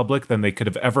more public than they could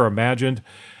have ever imagined,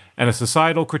 and a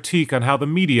societal critique on how the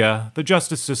media, the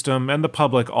justice system, and the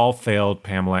public all failed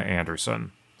Pamela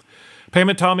Anderson. Pam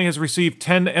and Tommy has received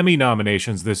 10 Emmy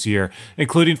nominations this year,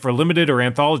 including for limited or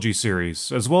anthology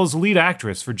series, as well as lead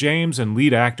actress for James and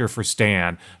lead actor for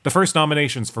Stan, the first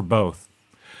nominations for both.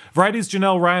 Variety's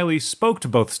Janelle Riley spoke to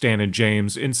both Stan and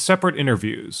James in separate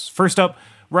interviews. First up,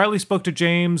 Riley spoke to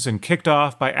James and kicked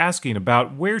off by asking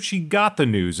about where she got the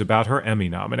news about her Emmy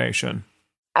nomination.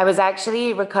 I was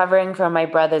actually recovering from my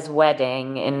brother's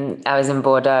wedding, and I was in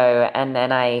Bordeaux, and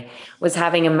then I was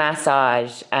having a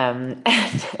massage, and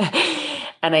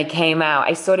I came out.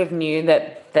 I sort of knew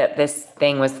that this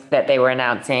thing was that they were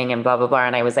announcing and blah blah blah,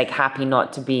 and I was like happy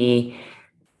not to be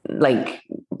like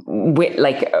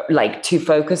too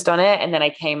focused on it. And then I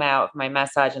came out of my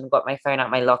massage and got my phone out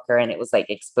my locker, and it was like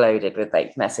exploded with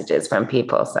like messages from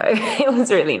people. So it was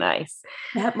really nice.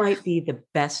 That might be the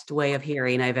best way of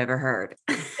hearing I've ever heard.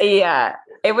 Yeah,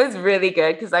 it was really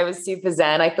good because I was super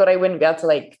zen. I thought I wouldn't be able to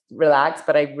like relax,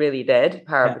 but I really did.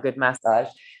 Power of a good massage.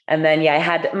 And then, I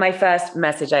had my first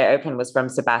message I opened was from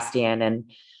Sebastian, and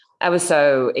I was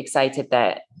so excited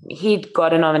that he'd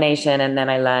got a nomination. And then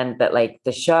I learned that like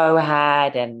the show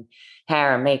had, and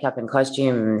hair and makeup and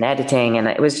costume and editing. And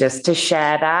it was just to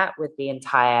share that with the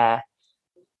entire,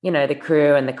 the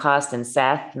crew and the cast, and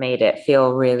Seth made it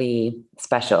feel really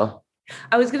special.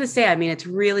 I was going to say, I mean, it's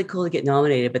really cool to get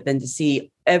nominated, but then to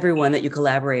see everyone that you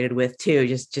collaborated with too,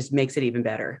 just makes it even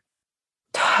better.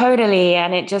 Totally.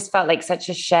 And it just felt like such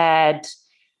a shared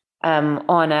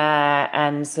honor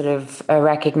and sort of a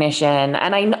recognition.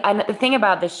 And the thing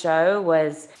about the show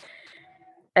was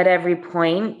at every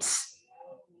point,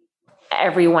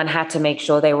 everyone had to make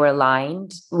sure they were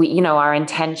aligned. Our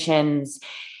intentions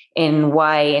in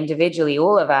why individually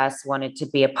all of us wanted to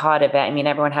be a part of it. I mean,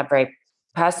 everyone had very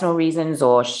personal reasons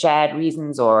or shared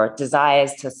reasons or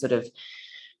desires to sort of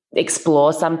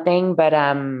explore something. But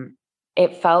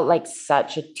it felt like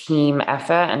such a team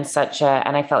effort and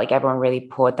I felt like everyone really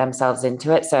poured themselves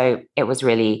into it. So it was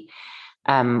really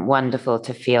wonderful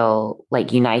to feel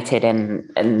like united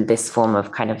in this form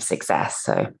of kind of success.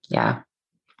 So, yeah.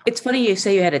 It's funny you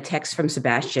say you had a text from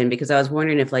Sebastian, because I was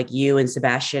wondering if like you and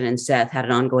Sebastian and Seth had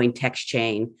an ongoing text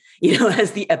chain,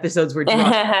 as the episodes were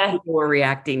dropped, people were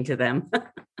reacting to them.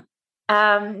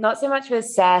 Not so much with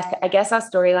Seth. I guess our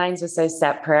storylines were so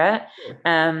separate.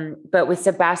 But with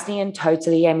Sebastian,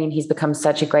 totally. I mean, he's become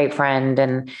such a great friend,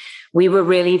 and we were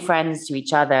really friends to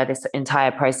each other this entire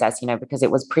process, because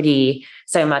it was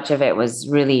so much of it was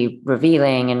really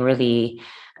revealing and really,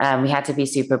 we had to be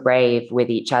super brave with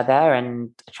each other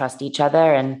and trust each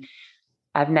other. And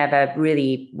I've never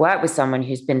really worked with someone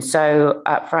who's been so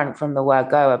upfront from the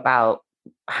word go about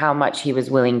how much he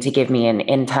was willing to give me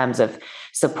in terms of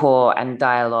support and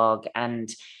dialogue.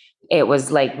 And it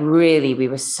was like, really, we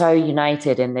were so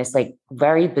united in this like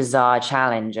very bizarre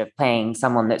challenge of playing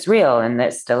someone that's real and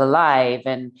that's still alive.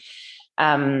 And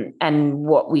how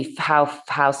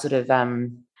sort of,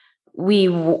 we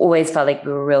always felt like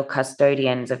we were real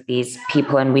custodians of these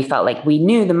people, and we felt like we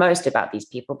knew the most about these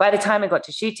people. By the time I got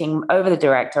to shooting, over the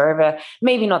director, over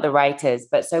maybe not the writers,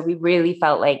 but so we really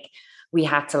felt like we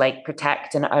had to like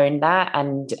protect and own that.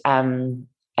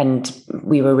 And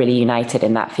we were really united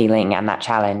in that feeling and that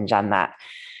challenge and that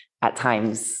at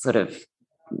times sort of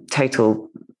total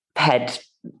head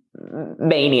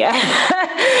mania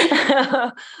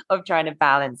of trying to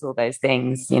balance all those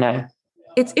things,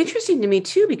 It's interesting to me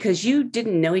too, because you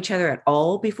didn't know each other at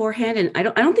all beforehand. And I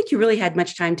don't think you really had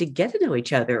much time to get to know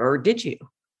each other, or did you?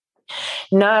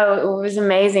 No, it was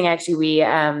amazing. Actually, we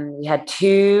had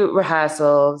 2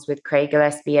 rehearsals with Craig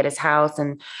Gillespie at his house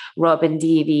and Rob and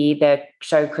Deevee, the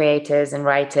show creators and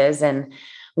writers. And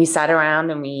we sat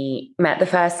around and we met the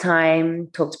first time,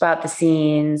 talked about the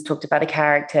scenes, talked about the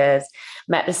characters,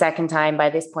 met the second time. By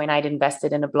this point, I'd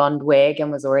invested in a blonde wig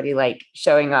and was already like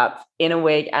showing up in a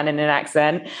wig and in an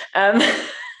accent.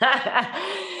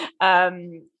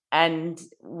 And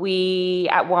we,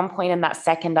 at one point in that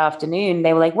second afternoon,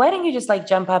 they were like, why don't you just like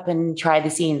jump up and try the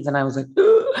scenes? And I was like,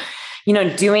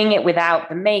 doing it without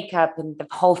the makeup and the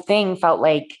whole thing felt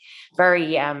like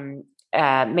very,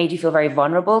 made you feel very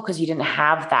vulnerable because you didn't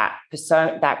have that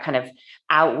persona, that kind of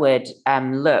outward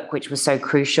look, which was so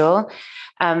crucial.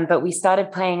 But we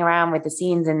started playing around with the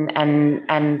scenes and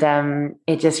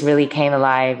it just really came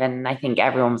alive. And I think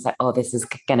everyone was like, oh, this is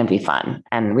going to be fun.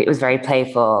 And it was very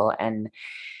playful, and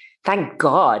thank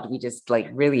God we just like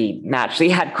really naturally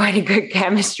had quite a good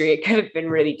chemistry. It could have been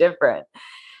really different.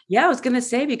 Yeah, I was going to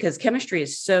say, because chemistry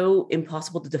is so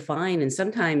impossible to define. And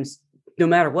sometimes no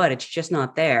matter what, it's just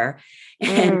not there.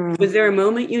 And was there a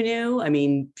moment you knew, I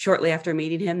mean, shortly after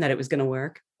meeting him, that it was going to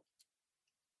work?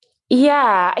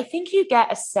 Yeah, I think you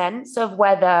get a sense of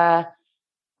whether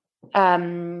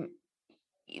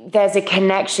there's a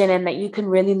connection, and that you can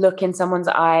really look in someone's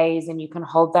eyes and you can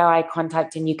hold their eye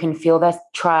contact and you can feel their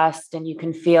trust and you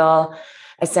can feel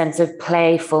a sense of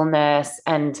playfulness.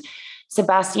 And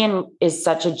Sebastian is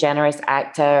such a generous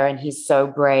actor and he's so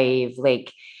brave.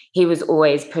 Like, he was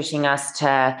always pushing us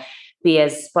to be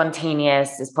as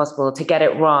spontaneous as possible, to get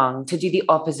it wrong, to do the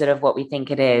opposite of what we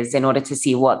think it is in order to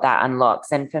see what that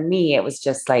unlocks. And for me, it was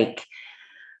just like,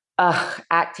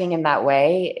 acting in that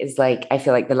way is like, I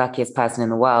feel like the luckiest person in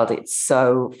the world. It's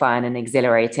so fun and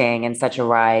exhilarating and such a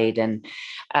ride. And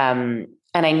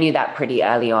I knew that pretty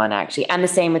early on, actually. And the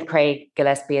same with Craig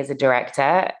Gillespie as a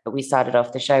director. We started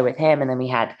off the show with him, and then we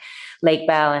had Lake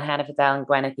Bell and Hannah Fidel and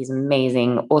Gwyneth, these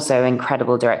amazing, also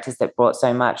incredible directors that brought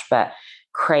so much. But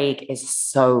Craig is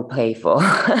so playful.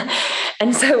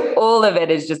 And so all of it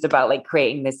is just about like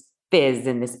creating this fizz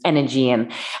and this energy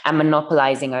and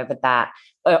monopolizing over that,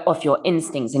 of your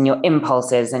instincts and your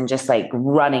impulses, and just like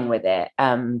running with it.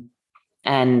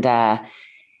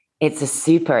 It's a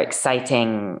super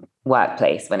exciting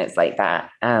workplace when it's like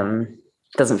that.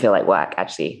 Doesn't feel like work,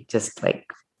 actually, just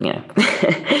like, yeah.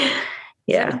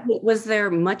 So was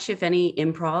there much, if any,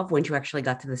 improv when you actually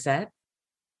got to the set?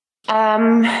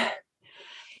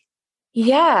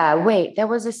 Yeah, wait, there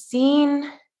was a scene.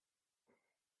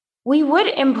 We would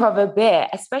improv a bit,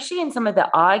 especially in some of the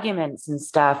arguments and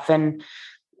stuff. And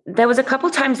there was a couple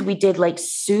times we did like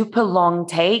super long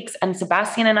takes, and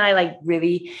Sebastian and I, like,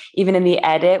 really, even in the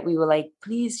edit, we were like,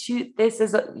 please shoot this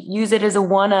use it as a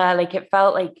one-er. Like, it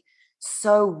felt like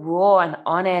so raw and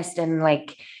honest. And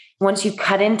like, once you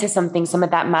cut into something, some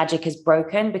of that magic is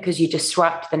broken because you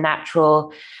disrupt the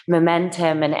natural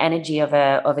momentum and energy of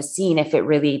a scene. If it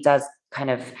really does kind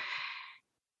of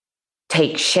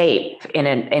take shape in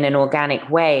an organic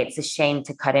way, it's a shame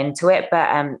to cut into it.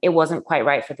 But it wasn't quite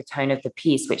right for the tone of the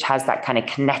piece, which has that kind of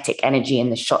kinetic energy, and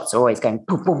the shots are always going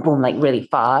boom, boom, boom, like really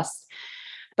fast.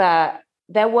 But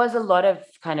there was a lot of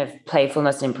kind of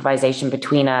playfulness and improvisation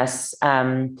between us.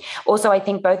 Also, I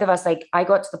think both of us, like, I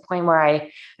got to the point where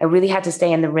I really had to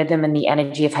stay in the rhythm and the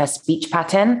energy of her speech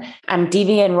pattern. And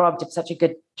DV and Rob did such a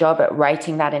good job at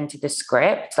writing that into the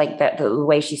script, like the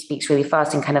way she speaks really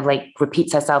fast and kind of like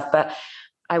repeats herself. But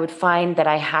I would find that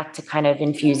I had to kind of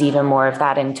infuse even more of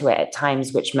that into it at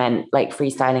times, which meant like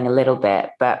freestyling a little bit,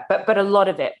 but a lot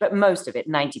of it, but most of it,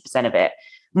 90% of it,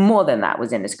 more than that,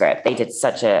 was in the script. They did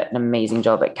such an amazing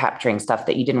job at capturing stuff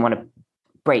that you didn't want to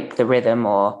break the rhythm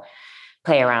or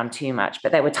play around too much.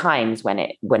 But there were times when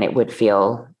it would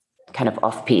feel kind of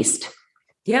off-piste.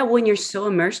 Yeah, when you're so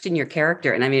immersed in your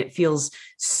character. And I mean, it feels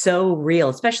so real,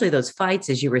 especially those fights,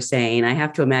 as you were saying. I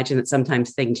have to imagine that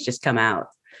sometimes things just come out.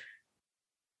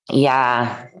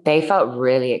 Yeah, they felt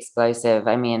really explosive.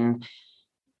 I mean,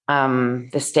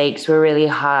 the stakes were really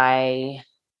high.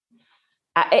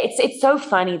 It's so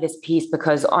funny, this piece,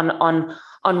 because on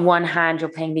one hand, you're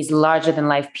playing these larger than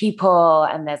life people,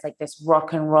 and there's like this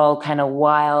rock and roll kind of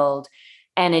wild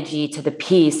energy to the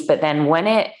piece. But then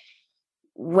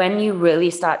when you really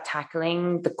start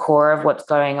tackling the core of what's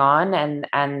going on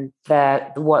and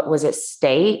what was at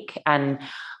stake and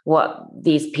what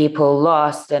these people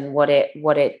lost, and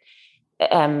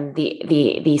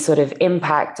the sort of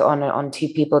impact on two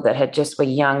people that were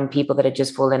young people that had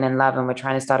just fallen in love and were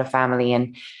trying to start a family,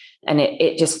 and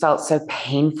it just felt so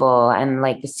painful. And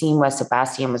like the scene where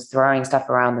Sebastian was throwing stuff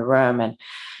around the room, and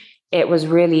it was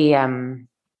really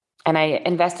and I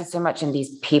invested so much in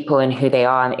these people and who they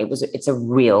are, and it's a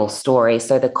real story.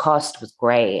 So the cost was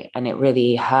great, and it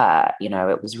really hurt.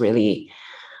 It was really,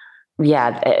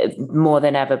 more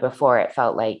than ever before. It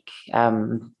felt like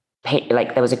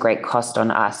like there was a great cost on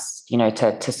us,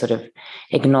 to sort of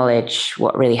acknowledge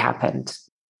what really happened.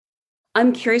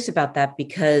 I'm curious about that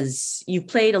because you've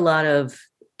played a lot of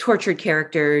tortured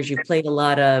characters. You've played a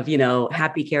lot of,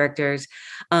 happy characters.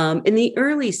 In the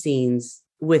early scenes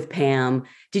with Pam,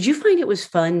 did you find it was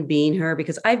fun being her?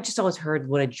 Because I've just always heard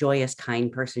what a joyous,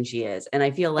 kind person she is. And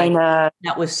I feel like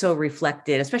that was so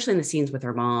reflected, especially in the scenes with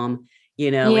her mom.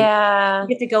 Yeah. You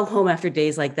get to go home after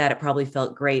days like that. It probably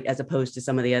felt great as opposed to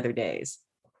some of the other days.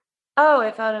 Oh,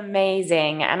 it felt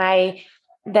amazing. And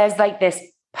there's like this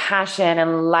passion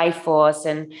and life force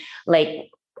and like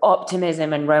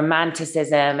optimism and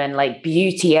romanticism and like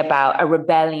beauty about a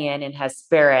rebellion in her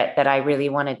spirit that I really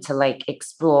wanted to like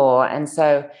explore. And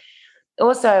so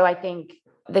also I think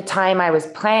the time I was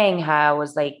playing her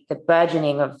was like the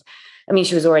burgeoning of I mean,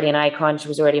 she was already an icon. She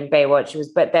was already in Baywatch.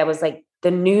 But there was like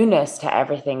the newness to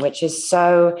everything, which is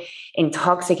so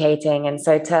intoxicating. And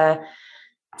so to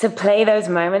play those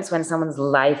moments when someone's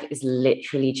life is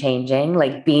literally changing,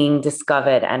 like being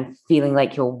discovered and feeling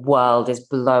like your world is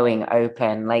blowing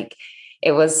open, like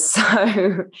it was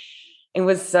so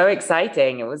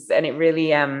exciting. It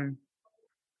really,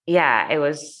 it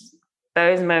was,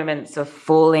 those moments of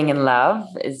falling in love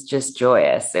is just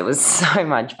joyous. It was so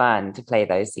much fun to play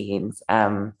those scenes.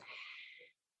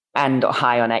 And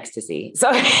high on ecstasy. So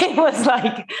it was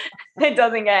like, it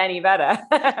doesn't get any better.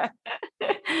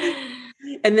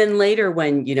 And then later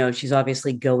when, she's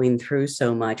obviously going through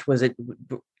so much,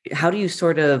 how do you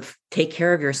sort of take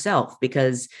care of yourself?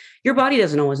 Because your body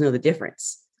doesn't always know the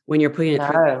difference when you're putting it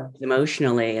through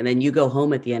emotionally. And then you go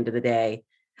home at the end of the day.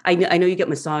 I know you get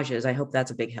massages. I hope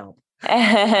that's a big help.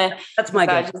 That's my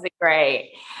guess. Massages are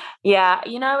great. Yeah.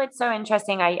 It's so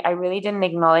interesting. I really didn't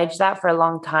acknowledge that for a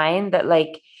long time, that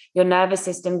like your nervous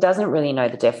system doesn't really know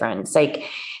the difference. Like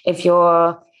if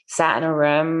you're sat in a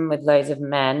room with loads of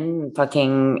men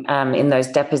fucking in those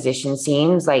deposition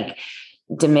scenes, like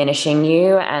diminishing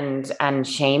you and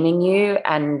shaming you,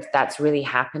 and that's really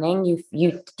happening,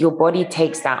 your body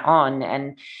takes that on.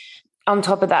 And on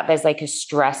top of that, there's like a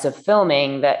stress of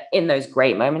filming that in those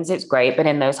great moments, it's great. But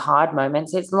in those hard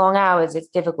moments, it's long hours, it's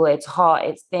difficult, it's hot,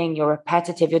 you're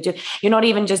repetitive. You're not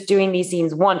even just doing these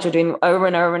scenes once, you're doing them over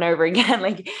and over and over again.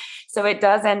 Like, so it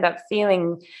does end up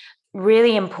feeling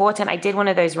really important. I did one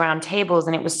of those round tables,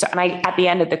 and at the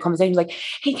end of the conversation, like,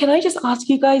 hey, can I just ask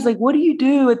you guys, like, what do you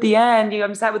do at the end?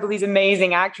 I'm sat with all these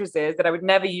amazing actresses that I would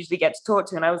never usually get to talk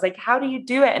to. And I was like, how do you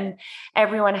do it? And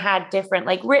everyone had different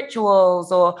like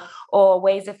rituals or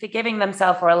ways of forgiving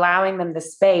themselves or allowing them the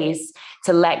space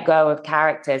to let go of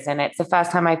characters. And it's the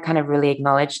first time I've kind of really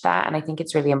acknowledged that. And I think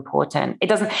it's really important.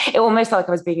 It almost felt like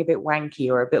I was being a bit wanky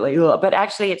or a bit like, ugh, but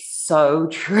actually it's so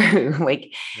true.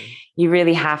 Like you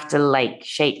really have to like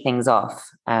shake things off.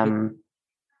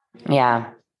 Yeah.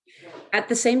 At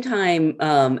the same time,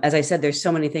 as I said, there's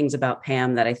so many things about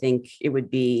Pam that I think it would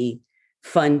be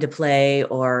fun to play,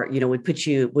 or would put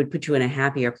you in a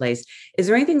happier place. Is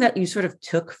there anything that you sort of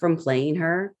took from playing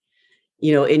her,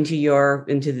 into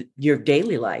your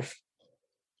daily life?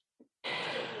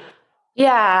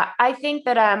 Yeah, I think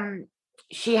that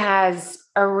she has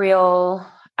a real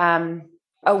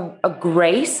a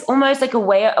grace, almost like a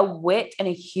wit and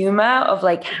a humor of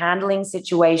like handling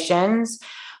situations,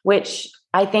 which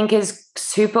I think is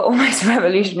super almost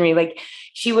revolutionary. Like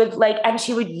she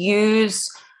would use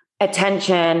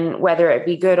attention, whether it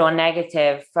be good or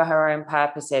negative, for her own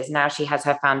purposes. Now she has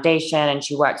her foundation and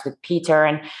she works with Peter.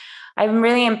 And I'm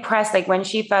really impressed. Like when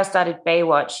she first started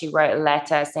Baywatch, she wrote a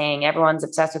letter saying, everyone's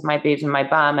obsessed with my boobs and my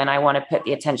bum, and I want to put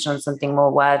the attention on something more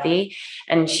worthy.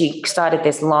 And she started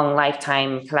this long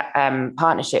lifetime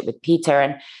partnership with Peter.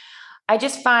 And I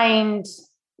just find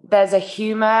there's a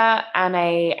humor and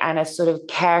a sort of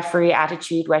carefree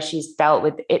attitude where she's dealt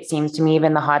with, it seems to me,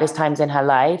 even the hardest times in her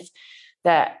life,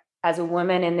 that as a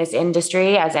woman in this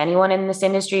industry, as anyone in this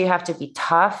industry, you have to be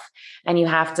tough and you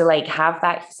have to like have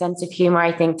that sense of humor,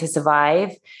 I think, to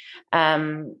survive.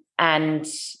 And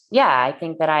yeah, I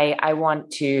think that I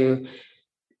want to,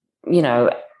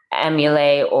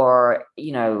 emulate or,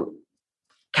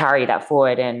 carry that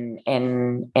forward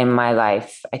in my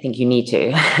life. I think you need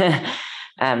to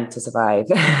survive.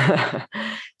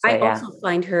 I also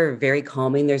find her very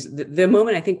calming. There's the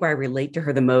moment I think where I relate to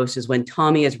her the most is when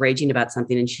Tommy is raging about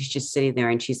something and she's just sitting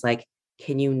there and she's like,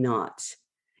 can you not?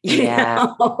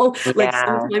 Like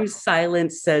sometimes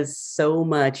silence says so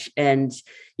much. And,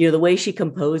 the way she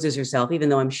composes herself, even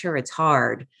though I'm sure it's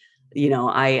hard,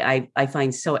 I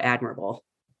find so admirable.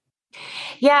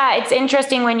 Yeah, it's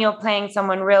interesting when you're playing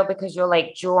someone real because you're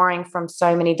like drawing from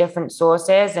so many different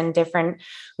sources and different,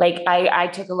 like I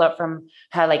took a lot from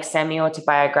her like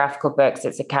semi-autobiographical books.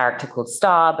 It's a character called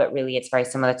Star, but really it's very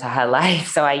similar to her life.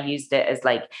 So I used it as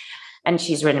like, and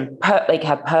she's written like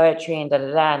her poetry and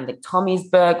and like Tommy's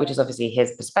book, which is obviously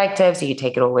his perspective. So you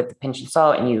take it all with a pinch of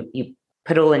salt and you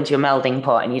put it all into your melding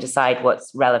pot and you decide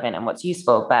what's relevant and what's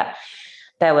useful. But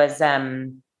there was,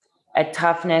 a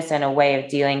toughness and a way of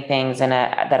dealing things and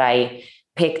that I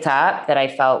picked up that I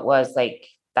felt was like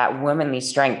that womanly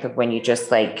strength of when you just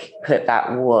like put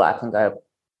that wall up and go,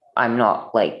 I'm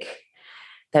not like,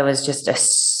 there was just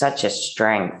such a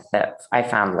strength that I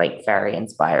found like very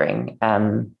inspiring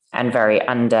and very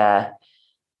under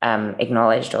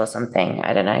acknowledged or something.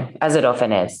 I don't know, as it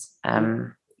often is.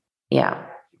 Yeah.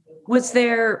 Was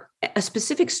there a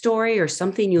specific story or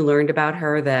something you learned about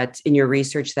her that in your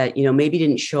research that, maybe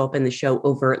didn't show up in the show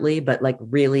overtly, but like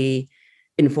really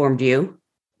informed you?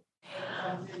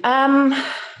 Um,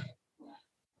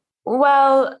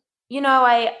 well,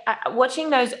 I watching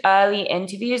those early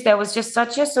interviews, there was just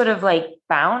such a sort of like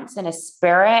bounce and a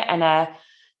spirit and a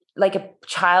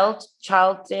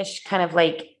childish kind of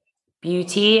like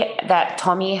beauty that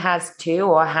Tommy has too,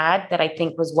 or had, that I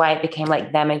think was why it became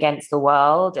like them against the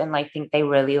world. And I think they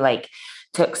really like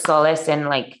took solace in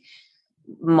like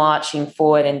marching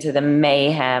forward into the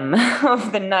mayhem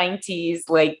of the 90s,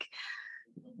 like,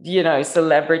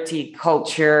 celebrity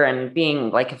culture and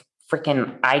being like a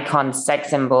freaking icon sex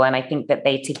symbol. And I think that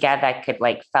they together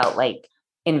felt like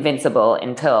invincible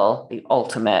until the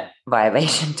ultimate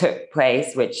violation took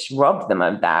place, which robbed them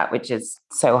of that, which is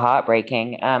so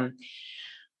heartbreaking.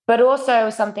 But also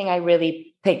something I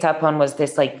really picked up on was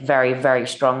this like very, very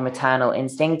strong maternal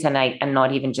instinct. And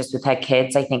not even just with her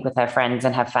kids, I think with her friends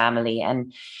and her family.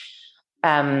 And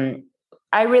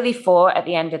I really fought at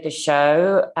the end of the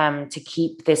show to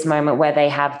keep this moment where they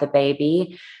have the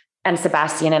baby. And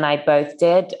Sebastian and I both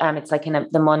did. It's like in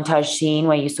the montage scene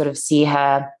where you sort of see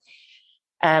her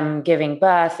giving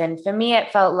birth. And for me,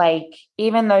 it felt like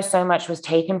even though so much was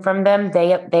taken from them,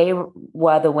 they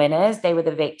were the winners, they were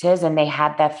the victors, and they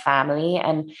had their family.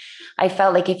 And I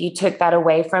felt like if you took that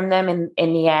away from them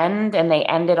in the end, and they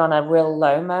ended on a real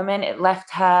low moment, it left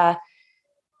her,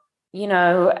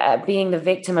 being the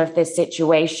victim of this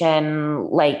situation,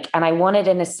 and I wanted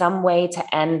in some way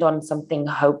to end on something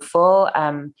hopeful,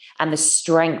 and the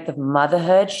strength of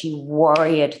motherhood. She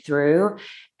warriored through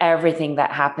everything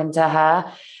that happened to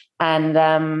her.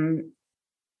 And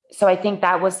so I think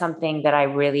that was something that I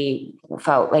really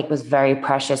felt like was very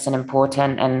precious and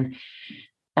important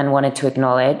and wanted to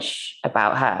acknowledge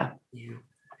about her. Yeah.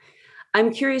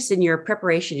 I'm curious, in your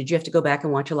preparation, did you have to go back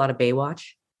and watch a lot of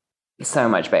Baywatch? So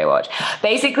much Baywatch.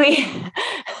 Basically,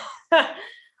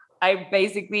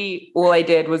 all I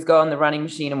did was go on the running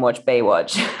machine and watch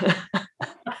Baywatch.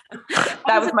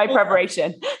 That was my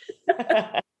preparation.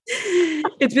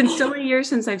 It's been so many years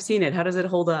since I've seen it. How does it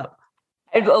hold up?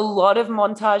 A lot of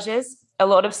montages, a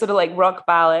lot of sort of like rock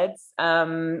ballads,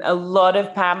 a lot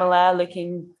of Pamela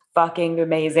looking fucking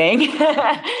amazing.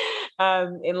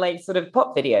 In like sort of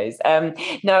pop videos.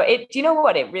 No, do you know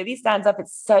what? It really stands up.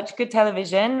 It's such good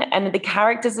television, and the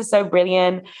characters are so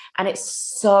brilliant, and it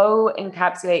so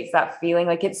encapsulates that feeling.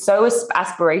 Like, it's so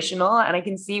aspirational, and I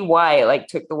can see why it like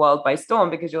took the world by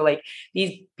storm, because you're like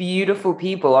these beautiful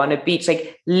people on a beach,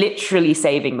 like literally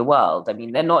saving the world. I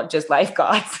mean, they're not just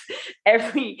lifeguards.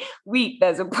 Every week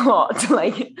there's a plot to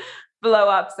like blow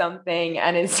up something,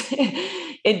 and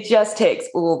it just ticks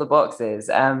all the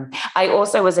boxes. I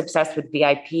also was obsessed with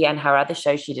VIP and her other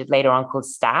show she did later on called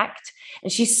Stacked,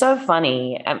 and she's so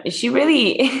funny. She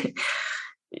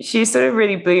sort of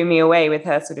really blew me away with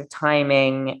her sort of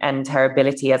timing and her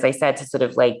ability, as I said, to sort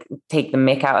of like take the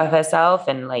mick out of herself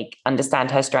and like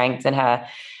understand her strengths and her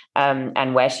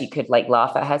and where she could like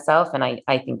laugh at herself. And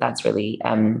I think that's really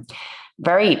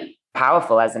very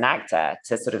powerful as an actor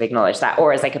to sort of acknowledge that,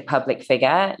 or as like a public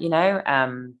figure,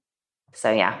 so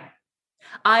yeah.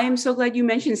 I am so glad you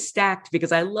mentioned Stacked,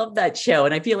 because I love that show,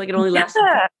 and I feel like it only lasts 2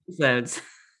 episodes.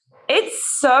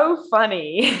 It's so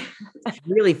funny. It's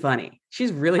really funny.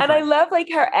 She's really funny. And I love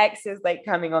like her exes like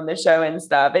coming on the show and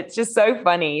stuff. It's just so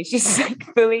funny. She's like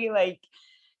fully like,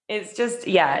 it's just,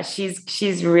 yeah,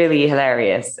 she's really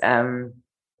hilarious.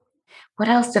 What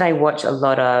else did I watch a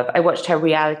lot of? I watched her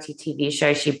reality TV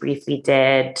show she briefly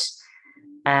did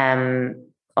on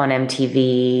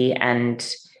MTV,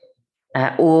 and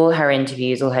all her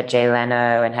interviews, all her Jay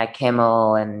Leno and her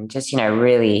Kimmel, and just,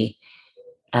 really,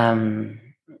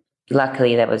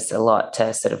 luckily there was a lot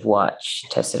to sort of watch,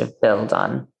 to sort of build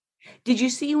on. Did you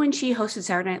see when she hosted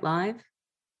Saturday Night Live?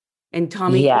 And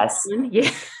Tommy? Yes.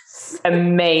 Yes.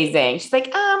 Amazing. She's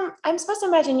like, I'm supposed to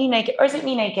imagine you naked, or is it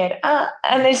me naked?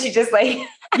 And then she just like,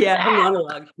 yeah, her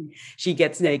monologue. She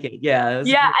gets naked. Yeah.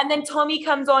 Yeah. And then Tommy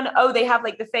comes on. Oh, they have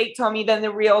like the fake Tommy, then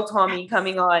the real Tommy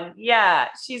coming on. Yeah.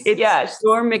 It's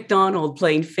Storm McDonald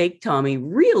playing fake Tommy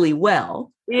really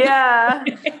well. Yeah.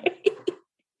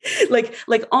 like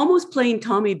almost playing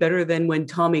Tommy better than when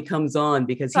Tommy comes on,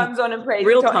 because he comes on and prays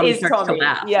real Tommy starts to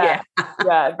laugh. Yeah.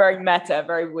 Yeah. Very meta,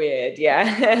 very weird.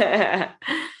 Yeah.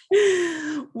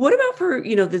 What about for,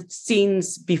 the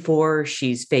scenes before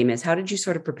she's famous? How did you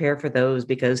sort of prepare for those?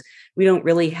 Because we don't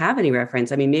really have any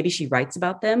reference. I mean, maybe she writes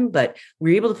about them, but were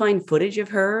you able to find footage of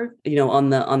her, on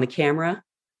the camera?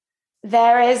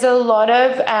 There is a lot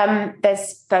of,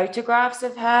 there's photographs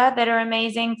of her that are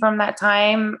amazing from that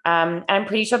time. And I'm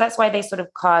pretty sure that's why they sort of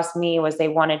cast me, was they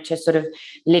wanted to sort of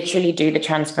literally do the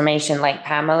transformation like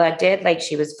Pamela did. Like,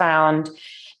 she was found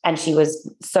and she was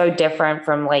so different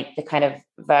from like the kind of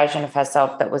version of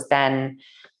herself that was then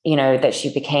you know, that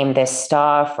she became this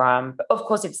star from. But of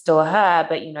course, it's still her,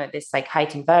 but, you know, this like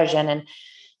heightened version. And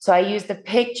so I used the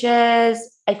pictures.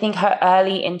 I think her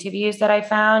early interviews that I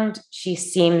found, she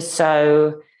seems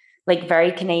so like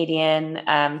very Canadian,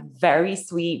 very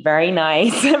sweet, very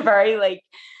nice, very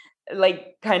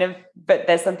like kind of, but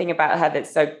there's something about her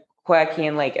that's so quirky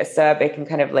and like acerbic and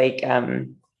kind of like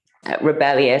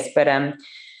rebellious.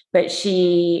 But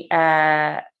she,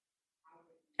 and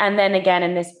then again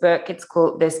in this book, it's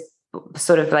called this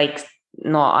sort of like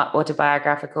not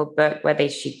autobiographical book where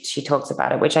she talks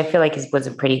about it, which I feel like was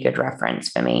a pretty good reference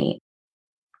for me.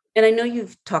 And I know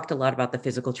you've talked a lot about the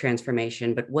physical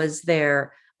transformation, but was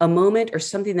there a moment or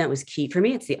something that was key? For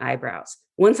me, it's the eyebrows.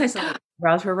 Once I saw the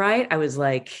eyebrows were right, I was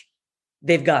like,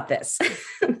 they've got this.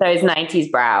 Those 90s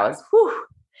brows. Whew.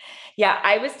 Yeah,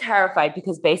 I was terrified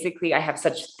because basically I have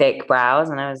such thick brows,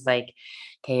 and I was like,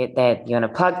 okay, you're going to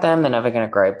plug them. They're never going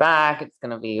to grow back. It's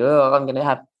going to be, I'm going to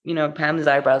have, you know, Pam's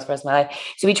eyebrows for the rest of my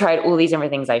life. So we tried all these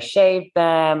different things. I shaved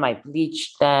them, I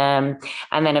bleached them.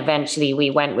 And then eventually we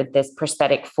went with this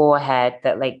prosthetic forehead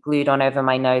that like glued on over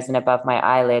my nose and above my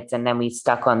eyelids. And then we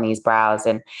stuck on these brows.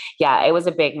 And yeah, it was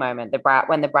a big moment.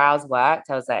 When the brows worked,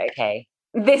 I was like, okay,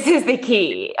 this is the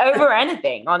key over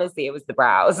anything. Honestly, it was the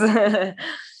brows.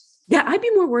 Yeah, I'd be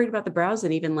more worried about the brows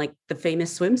than even like the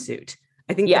famous swimsuit.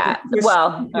 I think. Yeah,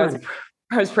 well,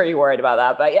 I was pretty worried about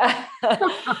that, but yeah.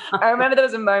 I remember there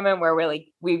was a moment where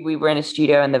we were in a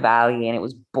studio in the Valley and it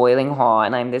was boiling hot,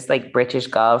 and I'm this like British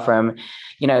girl from,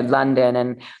 you know, London,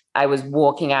 and I was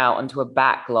walking out onto a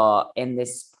back lot in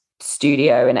this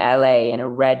studio in LA in a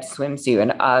red swimsuit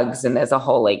and Uggs, and there's a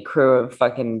whole like crew of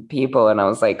fucking people, and I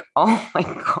was like, oh my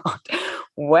God,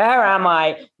 where am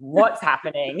I? What's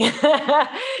happening?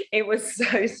 It was so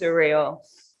surreal.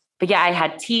 But yeah, I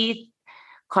had teeth,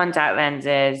 contact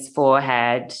lenses,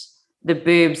 forehead, the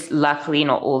boobs, luckily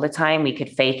not all the time. We could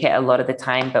fake it a lot of the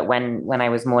time, but when I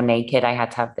was more naked, I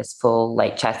had to have this full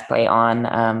like chest plate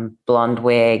on, blonde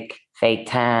wig, fake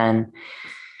tan.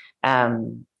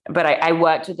 But I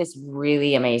worked with this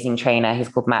really amazing trainer. He's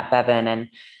called Matt Bevan. And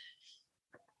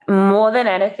more than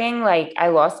anything, like I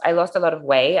lost a lot of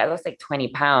weight. I lost like 20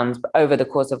 pounds over the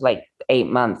course of like 8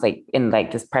 months, like in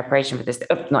like this preparation for this,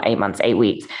 not 8 months, 8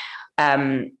 weeks.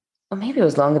 Or maybe it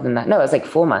was longer than that. No, it was like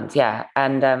 4 months. Yeah.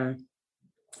 And,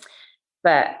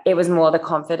 but it was more the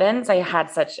confidence. I had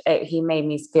he made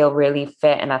me feel really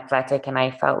fit and athletic. And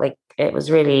I felt like it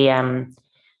was really,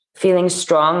 feeling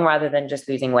strong rather than just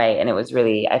losing weight. And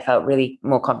I felt really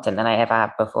more confident than I ever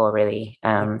have before, really.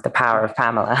 The power of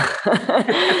Pamela.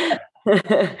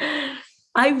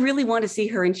 I really want to see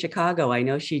her in Chicago. I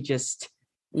know she just,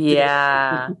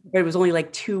 yeah, it was only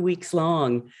like 2 weeks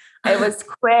long. It was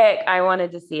quick. I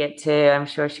wanted to see it too. I'm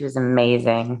sure she was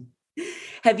amazing.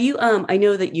 Have you, I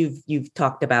know that you've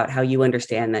talked about how you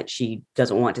understand that she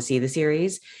doesn't want to see the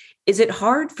series. Is it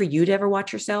hard for you to ever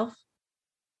watch yourself?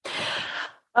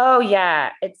 Oh yeah,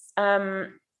 it's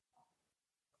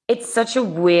such a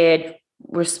weird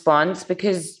response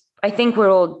because I think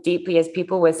we're all deeply, as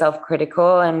people, we're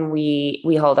self-critical, and we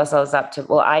hold ourselves up to,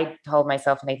 well, I hold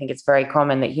myself, and I think it's very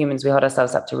common that humans, we hold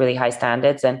ourselves up to really high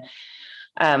standards, and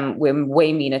we're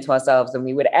way meaner to ourselves than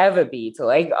we would ever be to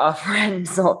like our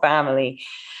friends or family.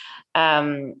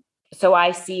 So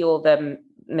I see all the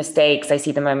mistakes. I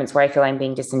see the moments where I feel I'm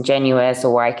being disingenuous,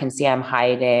 or where I can see I'm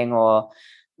hiding or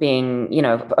being, you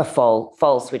know, a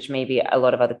false, which maybe a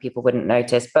lot of other people wouldn't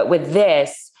notice. But with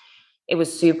this, it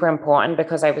was super important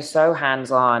because I was so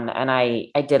hands-on, and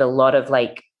I did a lot of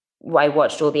like, I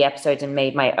watched all the episodes and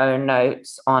made my own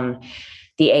notes on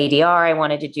the ADR I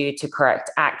wanted to do to correct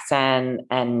accent.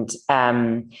 And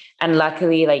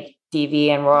luckily like DV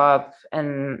and Rob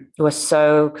were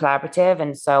so collaborative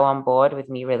and so on board with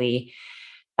me really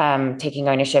taking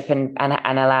ownership and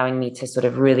allowing me to sort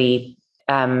of really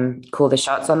call the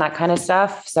shots on that kind of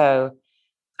stuff. So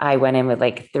I went in with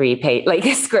like 3-page like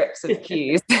scripts of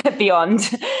cues beyond.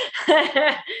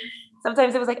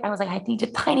 Sometimes I was like, I need a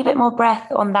tiny bit more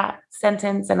breath on that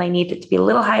sentence, and I need it to be a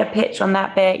little higher pitch on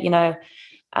that bit, you know.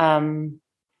 A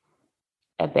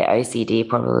bit OCD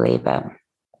probably, but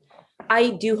I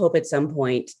do hope at some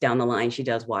point down the line she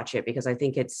does watch it, because I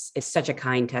think it's such a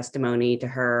kind testimony to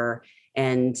her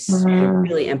and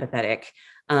really empathetic.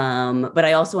 But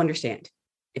I also understand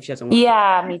if she doesn't want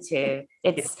it. Me too.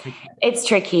 It's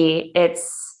tricky.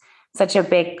 It's such a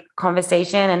big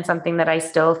conversation and something that I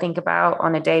still think about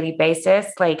on a daily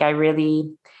basis. Like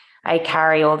I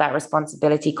carry all that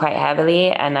responsibility quite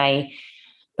heavily, and I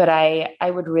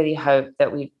would really hope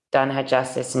that we've done her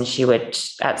justice, and she would,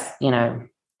 you know,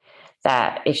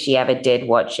 that if she ever did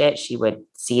watch it, she would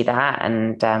see that.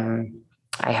 And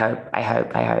I hope.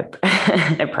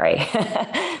 I pray.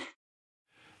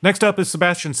 Next up is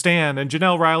Sebastian Stan, and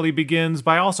Janelle Riley begins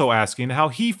by also asking how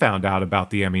he found out about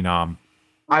the Emmy nom.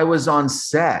 I was on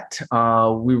set.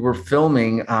 We were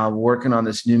filming, working on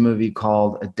this new movie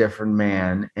called A Different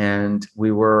Man, and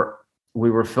we were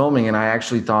filming, and I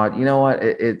actually thought, you know what,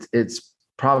 it's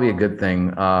probably a good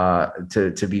thing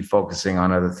to be focusing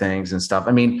on other things and stuff.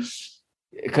 I mean,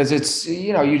 because it's,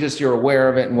 you're aware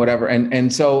of it and whatever.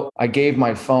 And so I gave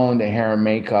my phone to hair and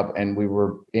makeup, and we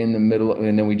were in the middle,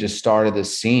 and then we just started the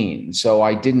scene. So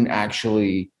I didn't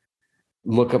actually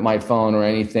look at my phone or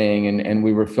anything. And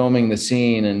we were filming the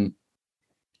scene, and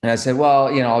I said, well,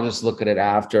 I'll just look at it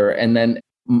after. And then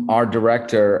our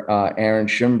director, Aaron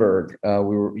Schimberg,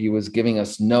 he was giving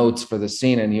us notes for the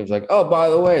scene, and he was like, oh, by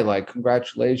the way, like,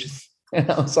 congratulations. And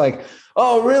I was like,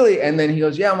 oh, really? And then he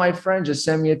goes, yeah, my friend just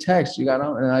sent me a text. You got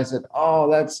on? And I said,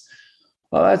 oh, that's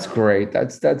great.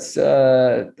 That's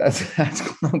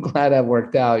I'm glad that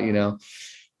worked out,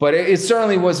 but it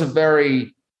certainly was a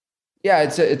very,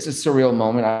 it's a surreal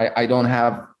moment. I don't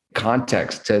have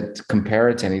context to compare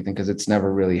it to anything because it's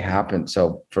never really happened.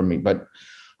 So for me, but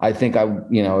I think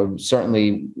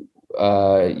certainly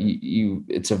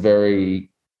it's a very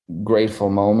grateful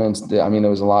moment. I mean,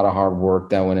 there was a lot of hard work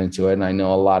that went into it, and I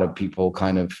know a lot of people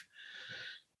kind of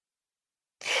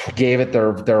gave it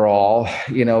their all,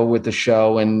 with the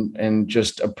show, and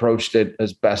just approached it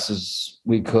as best as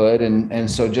we could,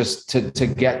 and so just to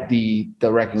get the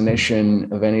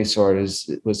recognition of any sort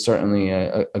was certainly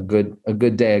a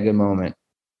good day, a good moment.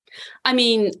 I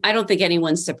mean, I don't think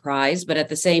anyone's surprised, but at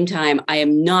the same time, I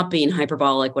am not being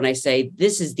hyperbolic when I say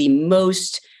this is the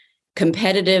most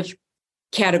competitive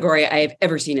category I have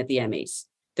ever seen at the Emmys.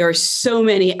 There are so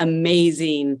many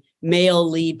amazing male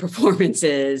lead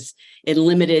performances in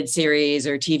limited series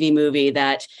or TV movie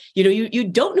that, you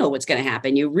don't know what's going to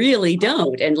happen. You really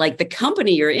don't. And like the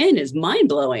company you're in is mind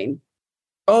blowing.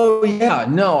 Oh yeah.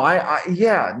 No,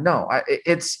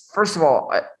 it's, first of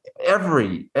all,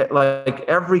 every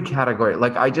category,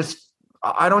 like,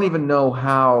 I don't even know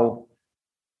how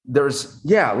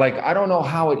I don't know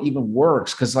how it even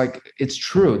works. Cause like, it's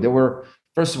true. There were,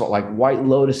 first of all, like White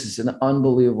Lotus is an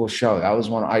unbelievable show. That was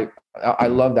one, I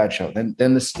love that show.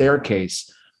 Then The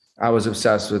Staircase, I was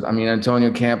obsessed with. I mean,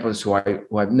 Antonio Campos, who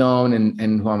I've known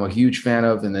and who I'm a huge fan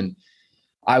of. And then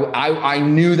I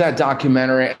knew that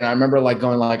documentary, and I remember like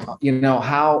going like,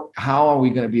 how are we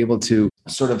going to be able to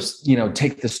sort of,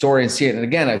 take the story and see it? And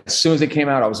again, as soon as it came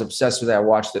out, I was obsessed with it. I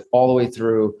watched it all the way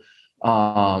through.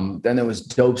 Then there was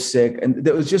Dope Sick, and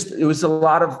it was a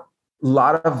lot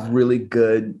of really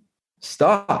good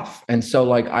stuff. And so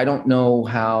like, I don't know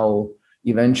how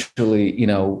eventually,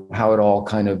 how it all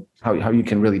kind of, how you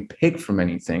can really pick from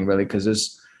anything really,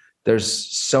 because there's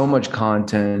so much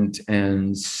content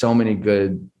and so many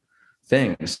good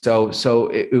things. So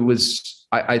it was,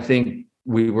 I think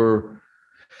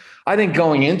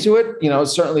going into it,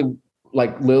 certainly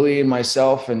like Lily and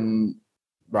myself and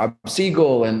Rob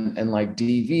Siegel and like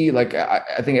DV, like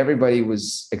I think everybody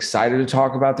was excited to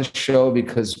talk about the show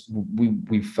because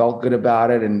we felt good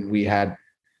about it, and we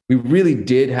really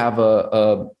did have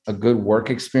a good work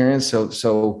experience.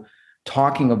 So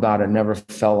talking about it never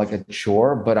felt like a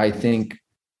chore, but I think,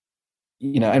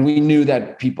 and we knew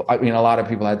that a lot of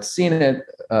people had seen it,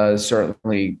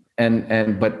 certainly.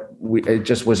 But it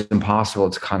just was impossible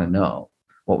to kind of know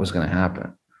what was going to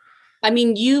happen. I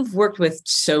mean, you've worked with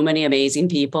so many amazing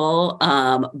people,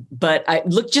 but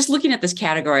looking at this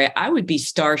category, I would be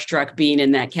starstruck being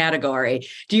in that category.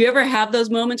 Do you ever have those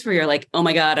moments where you're like, oh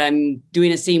my God, I'm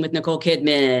doing a scene with Nicole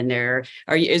Kidman, or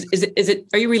are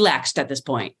you relaxed at this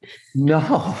point?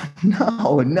 No.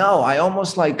 I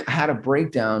almost like had a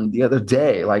breakdown the other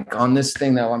day, like on this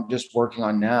thing that I'm just working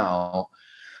on now.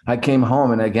 I came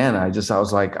home, and again, I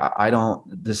was like, I don't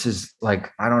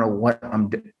know what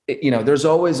I'm, there's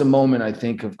always a moment, I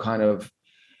think, of kind of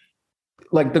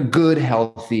like the good,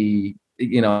 healthy,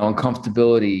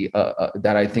 uncomfortability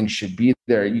that I think should be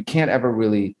there. You can't ever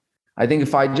really, I think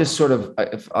if I just sort of,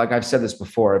 like I've said this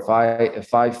before, if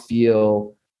I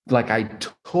feel like I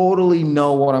totally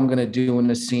know what I'm going to do in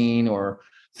the scene, or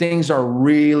things are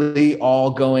really all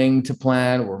going to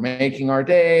plan, we're making our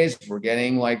days, we're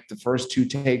getting like the first 2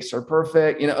 takes are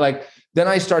perfect, then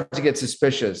I start to get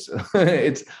suspicious.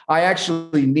 I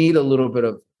actually need a little bit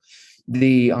of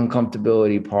the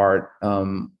uncomfortability part.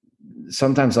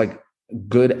 Sometimes like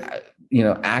good,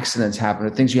 accidents happen, or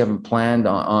things you haven't planned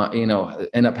on,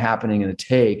 end up happening in a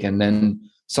take, and then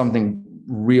something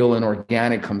real and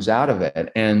organic comes out of it.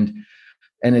 And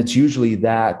it's usually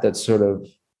that sort of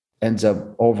ends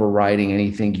up overriding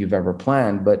anything you've ever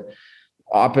planned. But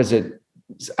opposite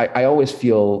I always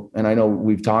feel, and I know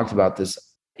we've talked about this,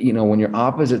 when you're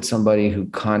opposite somebody who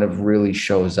kind of really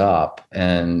shows up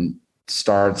and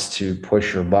starts to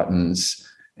push your buttons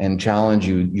and challenge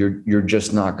you, you're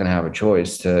just not going to have a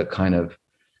choice to kind of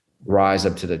rise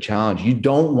up to the challenge. You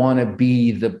don't want to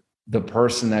be the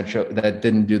person that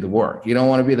didn't do the work. You don't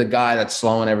want to be the guy that's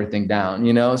slowing everything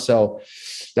down, So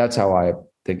that's how I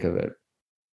think of it.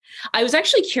 I was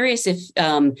actually curious if,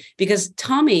 because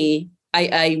Tommy,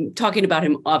 I'm talking about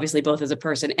him obviously both as a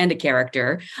person and a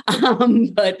character,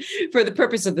 but for the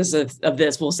purpose of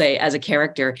this, we'll say as a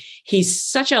character, he's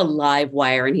such a live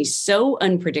wire and he's so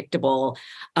unpredictable.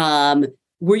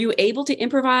 Were you able to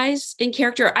improvise in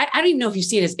character? I don't even know if you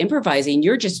see it as improvising.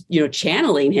 You're just,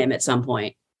 channeling him at some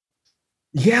point.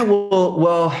 Yeah,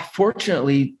 well,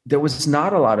 fortunately, there was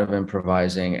not a lot of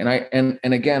improvising, and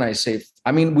again, I say,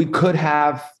 we could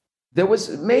have. There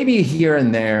was maybe here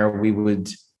and there we would,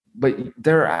 but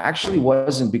there actually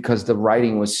wasn't, because the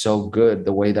writing was so good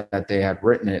the way that they had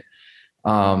written it.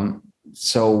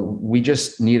 So we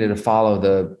just needed to follow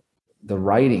the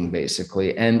writing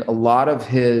basically, and a lot of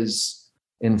his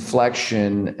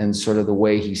inflection and sort of the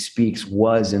way he speaks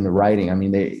was in the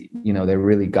writing. They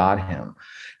really got him.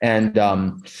 And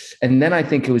then I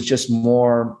think it was just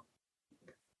more,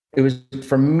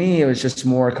 for me, it was just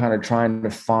more kind of trying to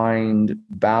find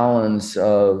balance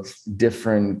of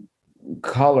different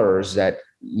colors that,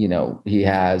 he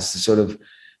has sort of,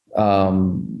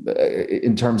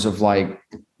 in terms of like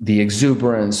the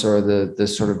exuberance or the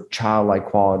sort of childlike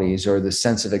qualities or the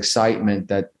sense of excitement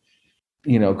that,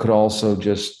 could also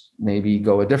just maybe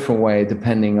go a different way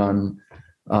depending on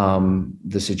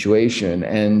the situation.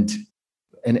 And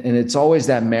it's always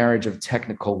that marriage of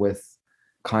technical with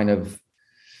kind of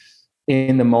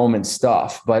in the moment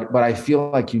stuff. But I feel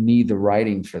like you need the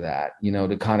writing for that,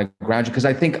 to kind of ground you. Because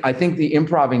I think the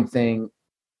improving thing,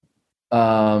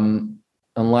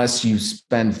 unless you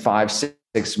spend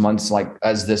 5-6 months like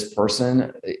as this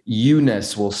person,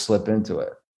 you-ness will slip into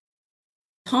it.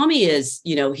 Tommy is,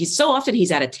 he's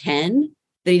at a 10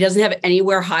 that he doesn't have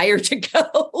anywhere higher to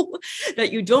go,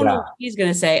 that you don't know what he's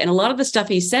going to say. And a lot of the stuff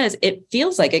he says, it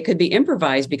feels like it could be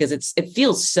improvised because it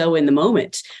feels so in the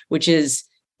moment, which is,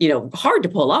 hard to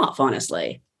pull off,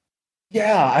 honestly.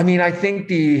 Yeah. I think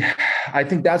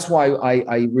that's why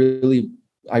I really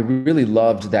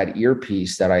loved that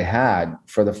earpiece that I had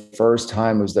for the first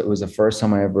time. It was the first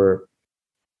time I ever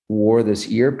wore this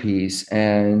earpiece,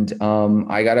 and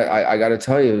I gotta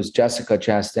tell you, it was Jessica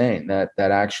Chastain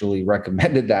that actually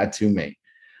recommended that to me,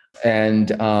 and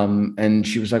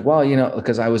she was like, well,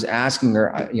 because I was asking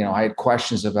her, I had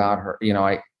questions about her,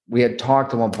 we had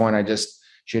talked at one point.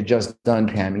 She had just done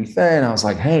Tammy Faye, and I was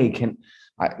like, hey,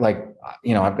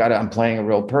 I'm playing a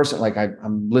real person, like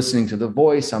I'm listening to the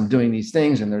voice, I'm doing these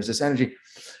things, and there's this energy.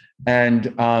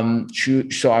 And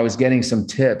so I was getting some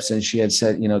tips, and she had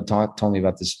said, told me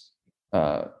about this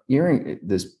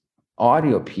this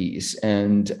audio piece,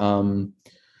 and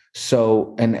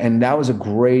so that was a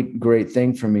great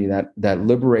thing for me that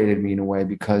liberated me in a way,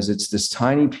 because it's this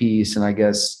tiny piece, and I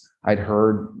guess I'd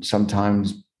heard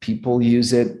sometimes people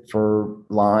use it for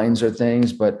lines or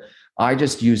things, but I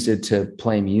just used it to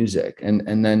play music,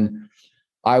 and then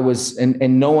I was,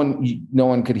 and no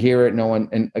one could hear it, no one,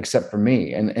 and except for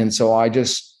me. And so I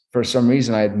just, for some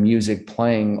reason, I had music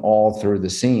playing all through the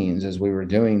scenes as we were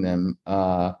doing them.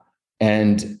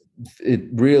 And it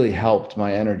really helped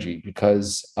my energy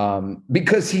because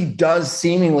he does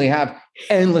seemingly have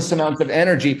endless amounts of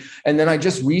energy. And then I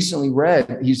just recently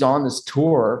read he's on this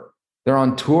tour. They're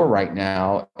on tour right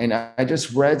now. And I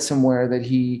just read somewhere that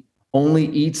he only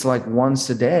eats like once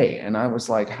a day. And I was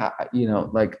like,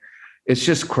 it's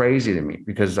just crazy to me,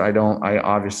 because I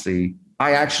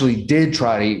actually did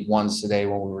try to eat once a day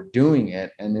when we were doing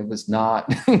it, and it was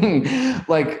not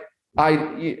like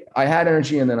I had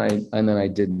energy and then I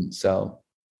didn't. So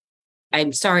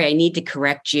I'm sorry, I need to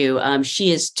correct you.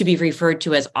 She is to be referred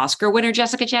to as Oscar winner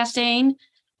Jessica Chastain.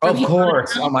 Of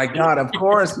course. Oh my God. Of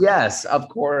course. Yes. Of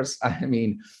course.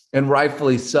 And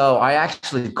rightfully so. I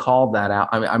actually called that out.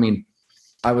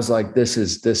 I was like, this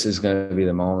is going to be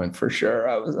the moment for sure.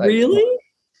 I was like, really?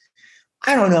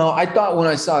 I don't know. I thought when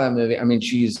I saw that movie,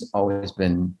 she's always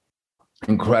been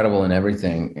incredible in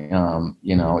everything.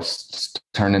 It's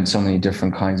turned in so many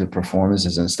different kinds of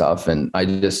performances and stuff. And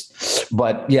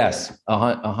but yes,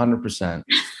 100%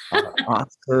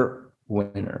 Oscar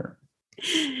winner.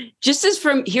 Just as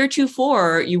from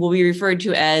heretofore, you will be referred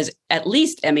to as at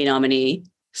least Emmy nominee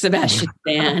Sebastian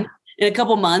Stan. In a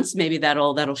couple months, maybe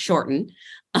that'll shorten.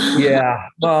 Yeah.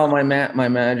 Well, my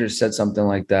manager said something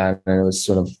like that, and it was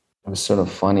sort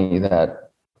of funny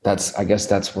I guess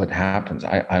that's what happens.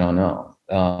 I don't know.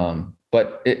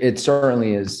 But it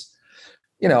certainly is,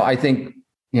 I think,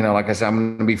 like I said, I'm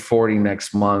going to be 40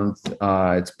 next month.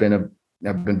 I've been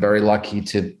very lucky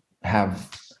to have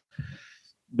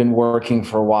been working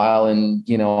for a while. And,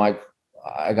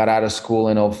 I got out of school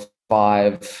in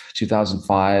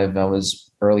 2005. I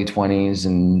was early 20s.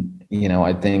 And,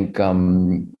 I think,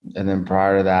 and then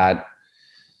prior to that,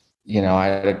 I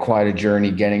had quite a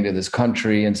journey getting to this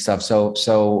country and stuff.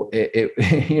 So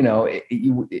you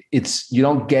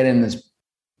don't get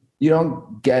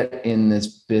in this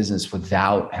business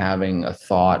without having a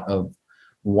thought of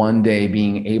one day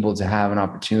being able to have an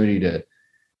opportunity to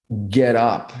get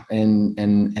up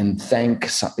and thank,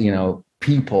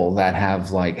 people that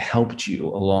have like helped you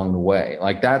along the way.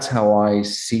 Like, that's how I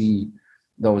see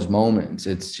those moments.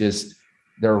 It's just,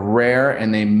 they're rare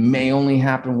and they may only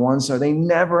happen once or they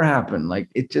never happen.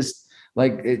 It just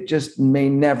may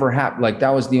never happen. Like, that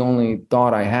was the only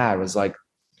thought I had, was like,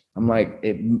 I'm like,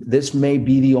 this may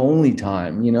be the only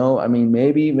time, I mean,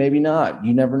 maybe not,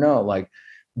 you never know.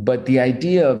 But the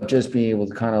idea of just being able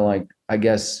to kind of like, I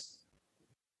guess,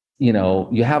 you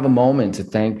have a moment to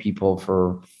thank people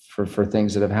for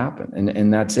things that have happened.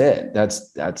 And that's it.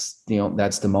 That's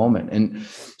the moment. And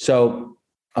so,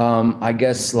 I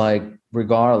guess, like,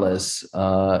 regardless,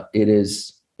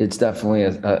 it's definitely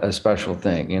a special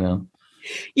thing,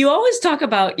 You always talk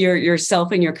about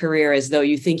yourself and your career as though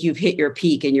you think you've hit your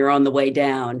peak and you're on the way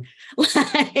down.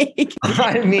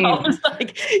 I mean,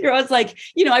 you're always like,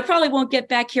 I probably won't get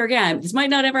back here again. This might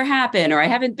not ever happen, or I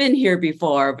haven't been here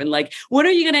before. And like, when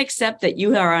are you going to accept that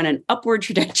you are on an upward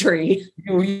trajectory?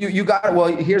 You got,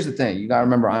 well, here's the thing. You got to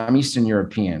remember, I'm Eastern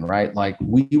European, right? Like,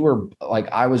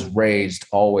 I was raised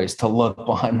always to look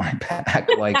behind my back.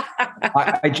 Like,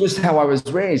 I just, how I was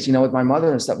raised, with my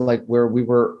mother and stuff, like, where we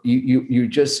were,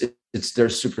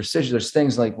 there's superstition. There's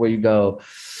things like where you go,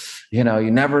 you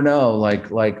never know,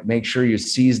 like make sure you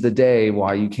seize the day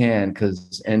while you can.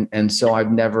 And so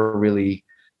I've never really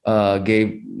kind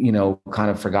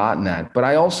of forgotten that. But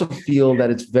I also feel that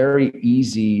it's very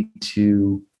easy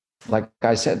to, like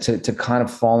I said, to kind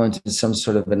of fall into some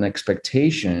sort of an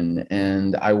expectation.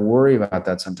 And I worry about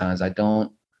that sometimes. I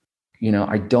don't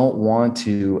want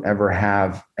to ever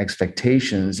have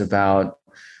expectations about,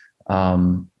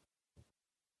 who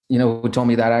told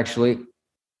me that, actually?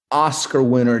 Oscar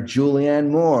winner Julianne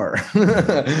Moore.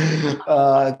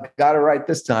 Got it right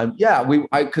this time. Yeah,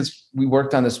 because we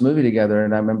worked on this movie together,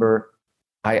 and I remember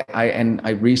I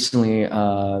recently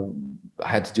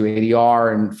had to do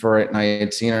ADR and for it, and I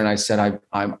had seen her, and I said,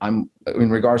 I'm in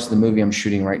regards to the movie I'm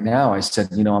shooting right now, I said,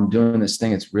 I'm doing this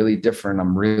thing. It's really different.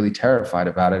 I'm really terrified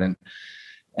about it.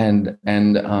 And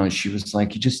she was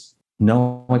like, you just,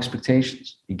 no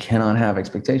expectations. You cannot have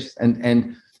expectations.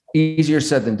 And easier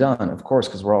said than done, of course,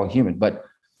 because we're all human. But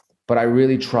I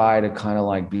really try to kind of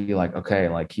like be like, okay,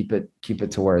 like keep it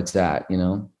to where it's at,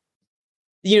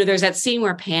 There's that scene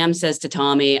where Pam says to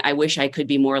Tommy, I wish I could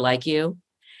be more like you.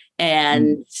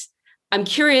 And I'm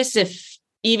curious if,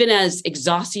 even as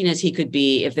exhausting as he could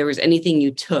be, if there was anything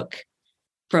you took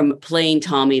from playing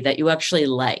Tommy that you actually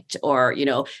liked, or,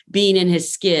 being in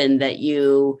his skin that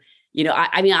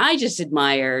I just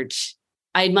admired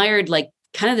like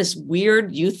kind of this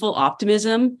weird youthful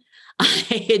optimism.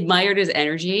 I admired his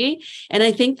energy. And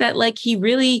I think that like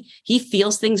he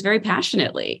feels things very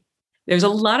passionately. There's a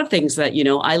lot of things that,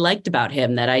 I liked about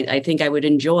him that I think I would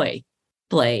enjoy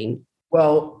playing.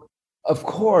 Well, of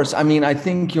course. I mean, I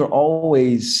think you're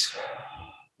always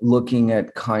looking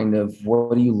at kind of,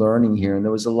 what are you learning here? And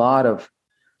there was a lot of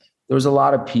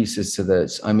pieces to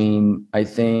this. I mean, I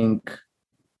think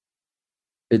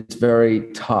it's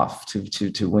very tough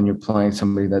to when you're playing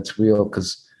somebody that's real,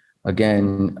 because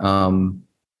again,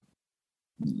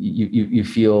 you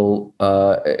feel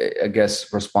I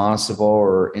guess responsible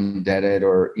or indebted,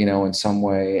 or in some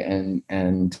way,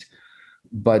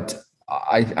 but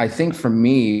I think for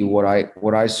me, what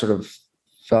I sort of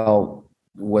felt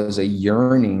was a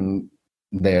yearning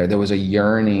there. There was a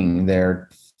yearning there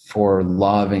for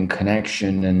love and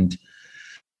connection and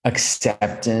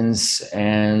acceptance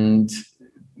and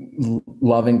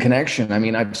love and connection. I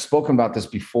mean, I've spoken about this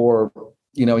before.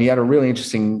 He had a really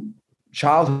interesting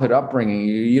childhood upbringing.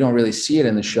 You don't really see it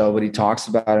in the show, but he talks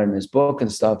about it in his book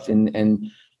and stuff.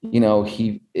 And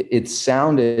it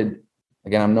sounded,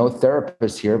 again, I'm no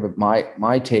therapist here, but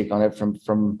my take on it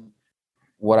from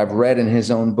what I've read in his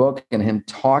own book and him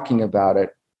talking about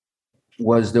it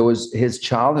was his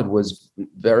childhood was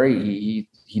very,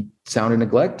 he sounded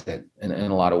neglected in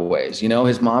a lot of ways.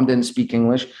 His mom didn't speak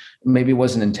English. Maybe it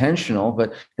wasn't intentional,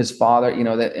 but his father,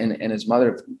 and his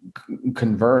mother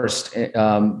conversed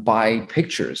by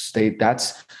pictures.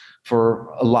 That's for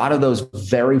a lot of those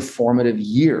very formative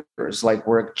years, like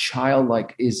where a child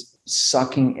like is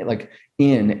sucking like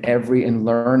in every and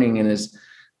learning and is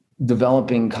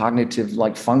developing cognitive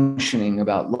like functioning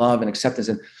about love and acceptance.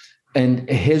 And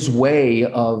his way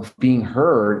of being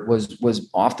heard was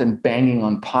often banging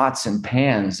on pots and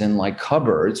pans and like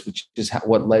cupboards, which is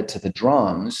what led to the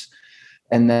drums,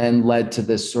 and then led to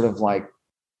this sort of like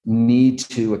need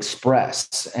to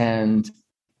express. And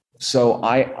so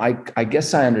I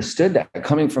guess I understood that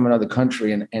coming from another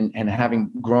country and having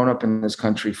grown up in this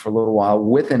country for a little while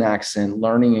with an accent,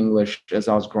 learning English as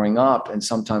I was growing up, and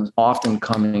sometimes often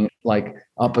coming like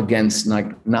up against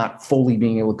like not fully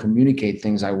being able to communicate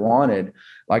things I wanted.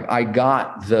 Like I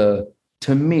got like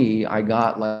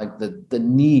the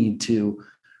need to,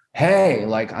 hey,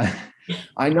 like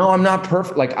I know I'm not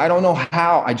perfect. Like, I don't know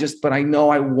how but I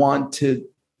know I want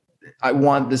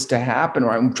this to happen, or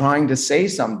I'm trying to say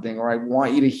something, or I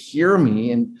want you to hear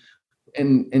me and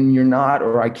you're not,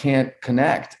 or I can't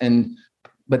connect.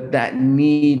 But that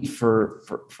need for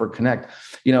connect,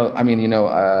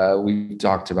 we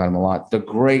talked about him a lot. The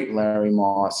great Larry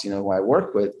Moss, who I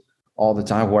work with all the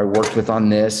time, who I worked with on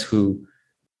this, who,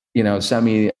 sent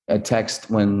me a text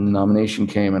when the nomination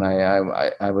came. And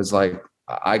I was like,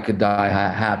 I could die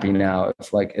happy now.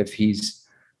 If he's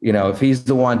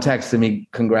the one texting me,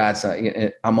 congrats,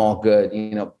 I'm all good,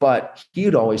 but he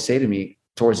would always say to me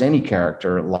towards any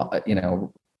character,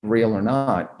 real or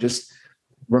not, just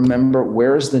remember,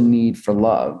 where's the need for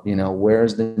love?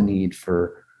 Where's the need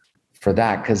for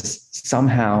that? Because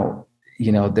somehow,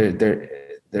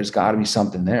 there's got to be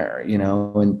something there,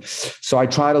 and so I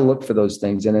try to look for those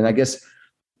things. And then I guess,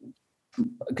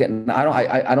 again,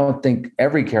 I don't think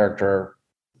every character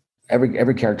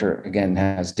again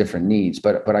has different needs,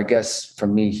 but I guess for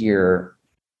me here,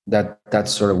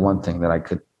 that's sort of one thing that I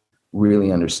could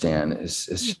really understand is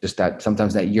just that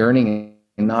sometimes that yearning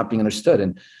and not being understood.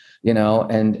 And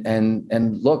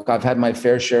look, I've had my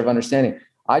fair share of understanding.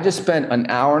 I just spent an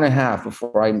hour and a half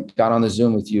before I got on the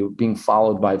Zoom with you being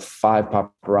followed by 5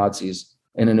 paparazzis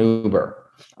in an Uber.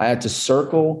 I had to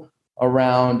circle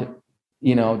around,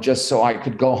 just so I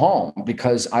could go home,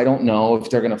 because I don't know if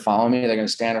they're going to follow me. They're going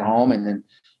to stand at home, and then,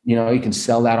 you can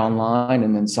sell that online,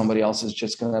 and then somebody else is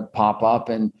just going to pop up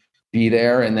and be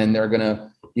there. And then they're going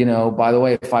to, by the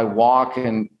way, if I walk,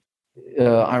 and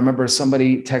I remember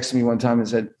somebody texted me one time and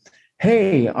said,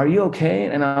 "Hey, are you okay?"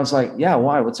 And I was like, "Yeah,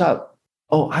 why? What's up?"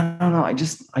 "Oh, I don't know. I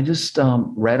just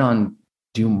read on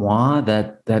Dumois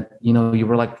that, you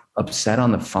were like upset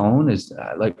on the phone."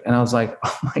 And I was like,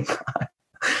 "Oh my God."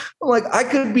 Like, I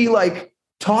could be like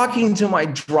talking to my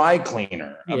dry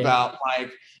cleaner about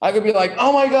I could be like,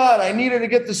 "Oh my God, I needed to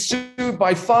get the suit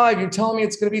by 5. You're telling me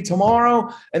it's going to be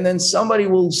tomorrow?" And then somebody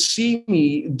will see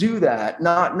me do that,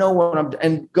 not know what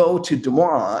and go to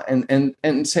Dumois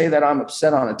and say that I'm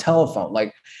upset on a telephone.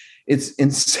 Like, it's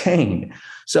insane.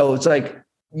 So it's like,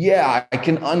 yeah, I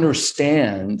can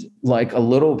understand like a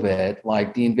little bit,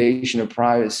 like the invasion of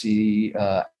privacy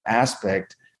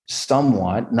aspect,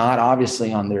 somewhat, not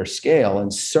obviously on their scale,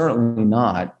 and certainly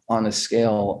not on a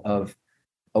scale of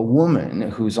a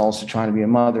woman who's also trying to be a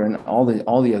mother and all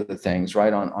the other things,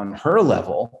 right, on her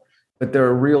level. But there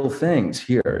are real things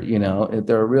here,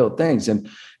 there are real things. And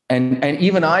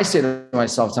even I say to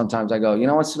myself sometimes, I go, "You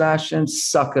know what, Sebastian,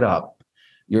 suck it up.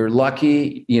 You're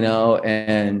lucky,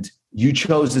 and you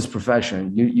chose this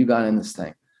profession. You got in this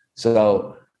thing.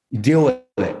 So you deal with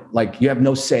it. Like, you have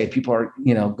no say. People are,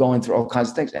 going through all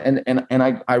kinds of things." And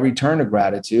I return to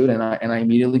gratitude, and I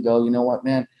immediately go, "You know what,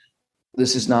 man,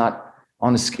 this is not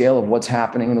on the scale of what's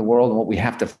happening in the world and what we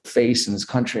have to face in this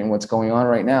country and what's going on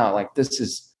right now. Like, this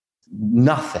is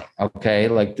nothing. Okay.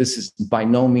 Like, this is by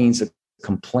no means a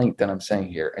complaint that I'm saying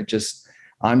here.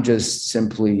 I'm just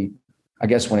simply, I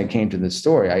guess, when it came to this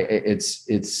story,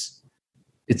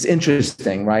 it's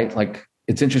interesting, right? Like,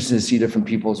 it's interesting to see different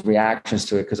people's reactions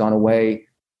to it, because on a way,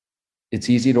 it's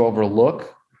easy to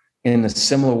overlook in a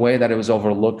similar way that it was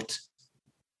overlooked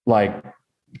like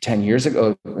 10 years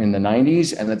ago in the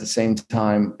 90s. And at the same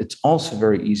time, it's also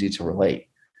very easy to relate,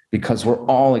 because we're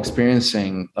all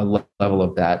experiencing a level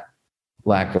of that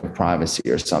lack of privacy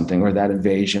or something, or that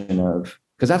invasion of,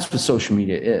 because that's what social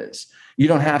media is. You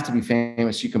don't have to be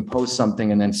famous. You can post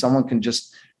something and then someone can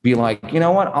just be like, "You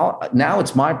know what? Now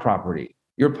it's my property.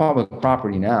 You're public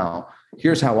property now.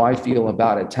 Here's how I feel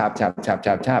about it. Tap, tap, tap,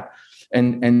 tap, tap."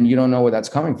 And you don't know where that's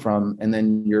coming from. And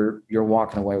then you're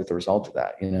walking away with the result of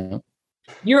that,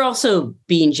 You're also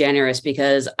being generous,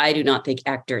 because I do not think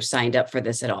actors signed up for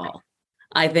this at all.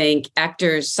 I think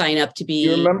actors sign up to be...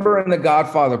 You remember in The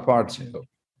Godfather Part 2,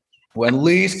 when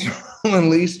Lee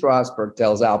Strasberg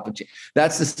tells Al Pacino,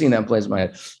 that's the scene that plays in my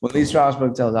head. When Lee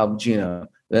Strasberg tells Al Pacino,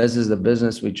 this is the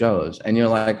business we chose. And you're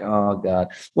like, oh God.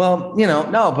 Well,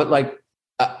 no, but like,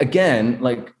 again,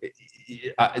 like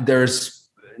there's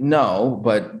no,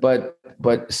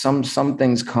 but some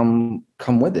things come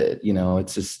with it.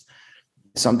 It's just,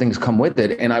 some things come with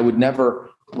it. And I would never,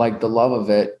 like, the love of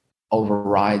it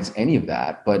overrides any of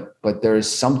that. But there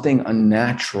is something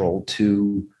unnatural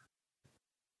to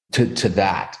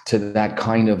that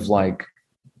kind of like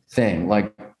thing.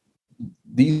 Like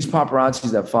these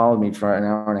paparazzis that followed me for an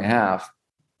hour and a half,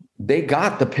 they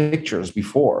got the pictures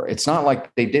before. It's not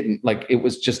like they didn't. Like, it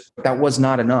was just, that was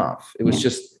not enough. It was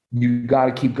just, you got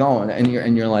to keep going. And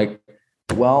you're like,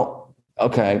 well,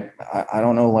 okay, I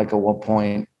don't know, like, at what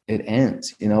point it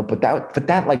ends, but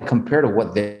that like, compared to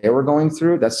what they were going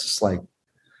through, that's just like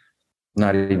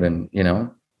not even,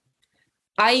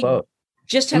 I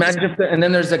just have and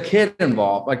then there's a kid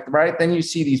involved, like, right? Then you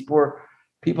see these poor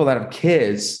people that have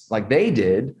kids, like they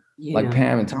did, like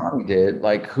Pam and Tommy did,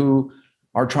 like, who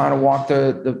are trying to walk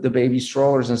the baby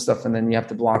strollers and stuff, and then you have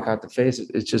to block out the face.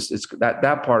 It's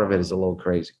that part of it is a little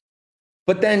crazy.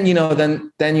 But then,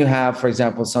 then you have, for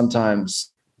example,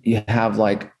 sometimes you have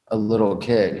like a little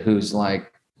kid who's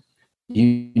like,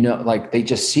 like they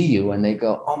just see you and they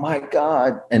go, oh my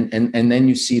God. And then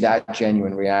you see that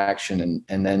genuine reaction.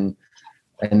 And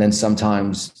then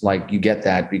sometimes, like, you get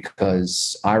that,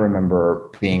 because I remember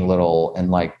being little and,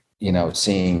 like,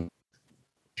 seeing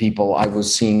people I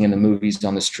was seeing in the movies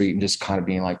on the street and just kind of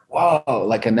being like, whoa,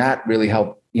 like, and that really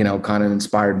helped, kind of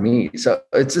inspired me. So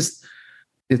it's just,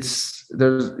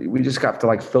 we just got to,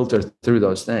 like, filter through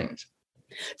those things.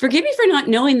 Forgive me for not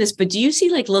knowing this, but do you see,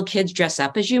 like, little kids dress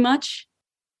up as you much?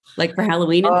 Like for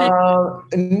Halloween and things?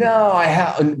 No, I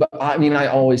have. But I mean, I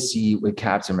always see with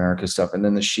Captain America stuff, and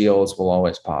then the shields will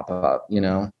always pop up,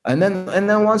 and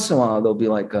then once in a while there'll be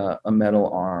like a metal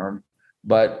arm,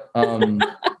 but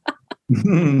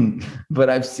but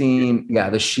I've seen,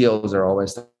 the shields are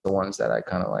always the ones that I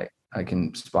kind of like, I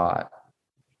can spot.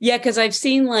 Yeah, because I've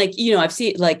seen, like, I've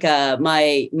seen, like,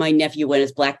 my nephew went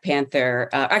as Black Panther,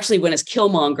 actually went as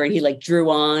Killmonger, and he, like, drew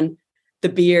on the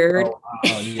beard. Oh,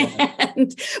 wow, yeah.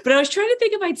 But I was trying to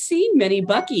think if I'd seen many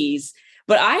Buckies,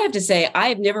 but I have to say I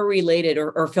have never related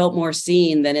or felt more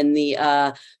seen than in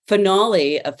the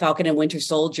finale of Falcon and Winter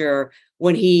Soldier,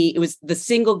 when it was the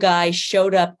single guy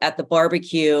showed up at the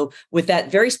barbecue with that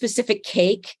very specific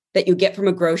cake that you get from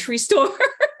a grocery store.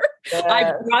 Yes.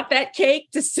 I brought that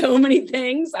cake to so many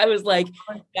things. I was like,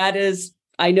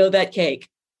 I know that cake.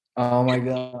 Oh my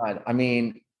God. I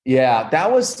mean, yeah,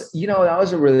 that was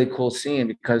a really cool scene,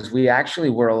 because we actually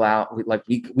were allowed,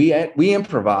 we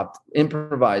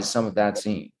improvised some of that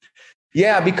scene.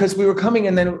 Yeah, because we were coming,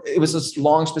 and then it was this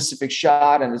long specific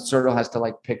shot, and it sort of has to,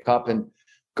 like, pick up and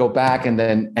go back. And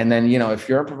then, if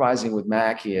you're improvising with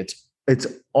Mackie, it's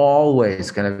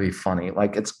always going to be funny.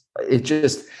 Like, it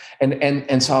just,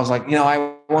 and so I was like, I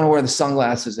want to wear the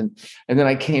sunglasses. And then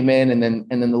I came in, and then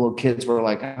the little kids were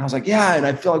like, I was like, yeah. And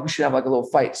I feel like we should have, like, a little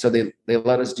fight. So they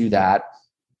let us do that.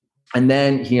 And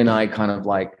then he and I kind of,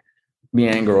 like,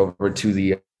 meander over to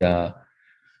the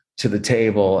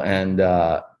table. And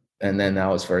then that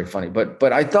was very funny.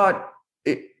 But I thought,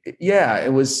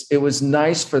 it was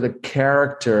nice for the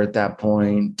character at that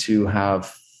point to have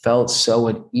felt so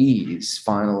at ease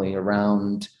finally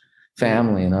around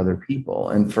family and other people,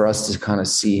 and for us to kind of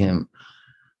see him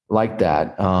like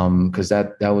that, because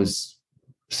that was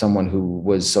someone who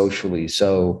was socially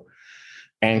so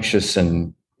anxious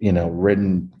and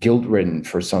guilt ridden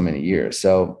for so many years.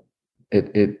 So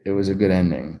it was a good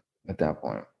ending at that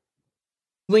point.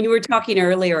 When you were talking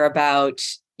earlier about,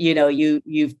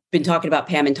 you've been talking about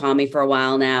Pam and Tommy for a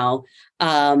while now.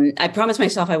 I promised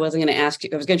myself I wasn't going to ask you.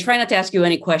 I was going to try not to ask you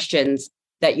any questions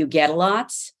that you get a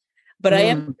lot, but I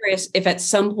am curious if at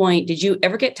some point, did you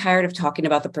ever get tired of talking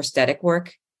about the prosthetic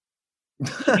work?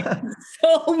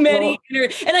 So many,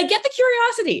 and I get the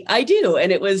curiosity. I do.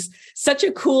 And it was such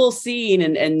a cool scene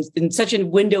and such a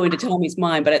window into Tommy's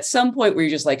mind. But at some point where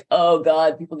you're just like, oh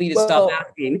God, people need to stop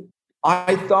asking.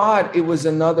 I thought it was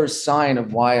another sign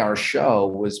of why our show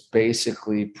was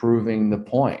basically proving the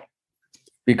point.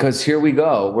 Because here we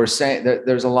go. We're saying that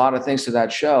there's a lot of things to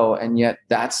that show, and yet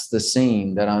that's the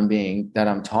scene that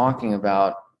I'm talking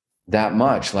about that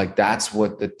much. Like, that's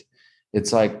what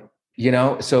it's like,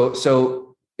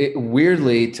 so it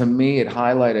weirdly, to me, it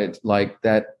highlighted like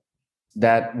that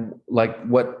like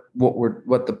what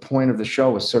the point of the show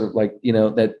was, sort of like,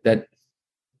 that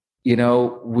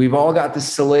we've all got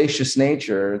this salacious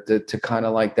nature to kind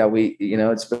of like that.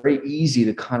 It's very easy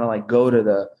to kind of like go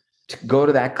to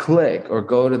that click or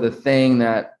go to the thing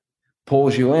that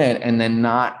pulls you in, and then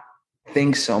not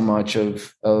think so much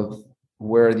of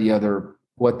what the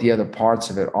other parts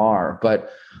of it are.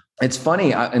 But it's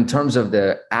funny in terms of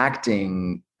the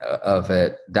acting of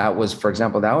it. That was, for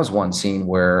example, that was one scene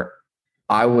where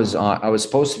I was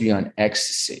supposed to be on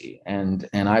ecstasy, and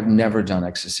I've never done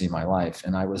ecstasy in my life.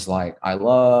 And I was like, I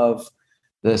love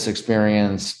this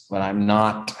experience, but I'm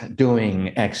not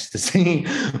doing ecstasy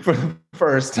for the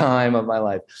first time of my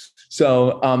life.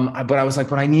 So, but I was like,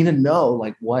 but I need to know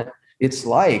like what it's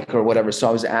like or whatever. So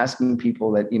I was asking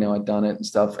people that, had done it and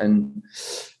stuff. And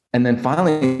then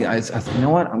finally I thought, you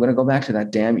know what, I'm going to go back to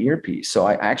that damn earpiece. So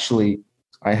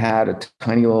I had a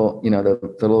tiny little,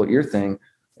 the little ear thing.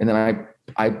 And then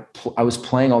I was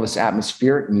playing all this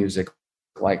atmospheric music,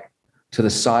 like to the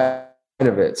side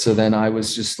of it. So then I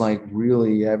was just like,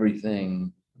 really,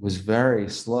 everything was very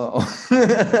slow,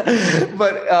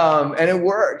 but, and it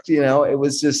worked, it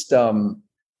was just,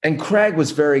 and Craig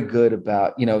was very good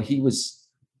about, he was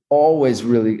always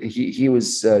really, he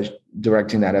was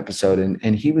directing that episode,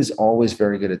 and he was always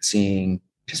very good at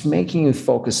just making you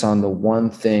focus on the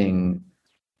one thing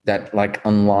that like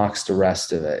unlocks the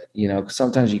rest of it. 'Cause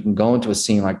sometimes you can go into a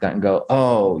scene like that and go,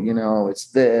 oh, it's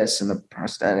this and the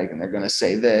prosthetic, and they're going to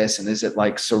say this. And is it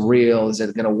like surreal? Is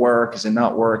it going to work? Is it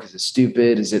not work? Is it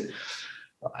stupid?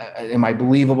 Am I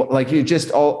believable? Like you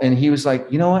just all, and he was like,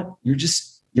 you know what? You're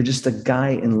just a guy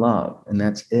in love, and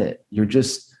that's it. You're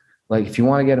just like, if you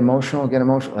want to get emotional, get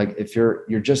emotional. Like if you're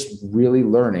just really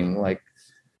learning, like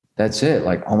that's it.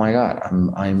 Like, oh my God,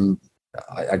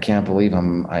 I can't believe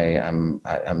I'm in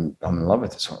love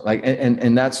with this one. Like,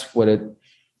 and that's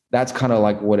kind of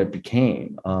like what it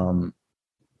became. And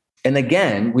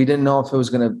again, we didn't know if it was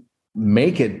going to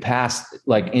make it past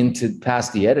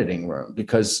the editing room,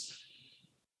 because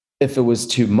if it was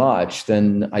too much,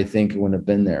 then I think it wouldn't have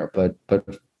been there. But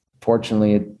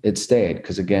fortunately it stayed.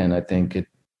 'Cause again, I think it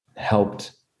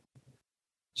helped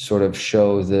sort of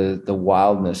show the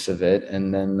wildness of it.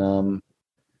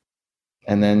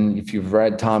 And then if you've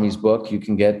read Tommy's book, you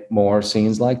can get more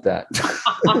scenes like that.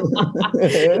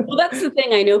 Well, that's the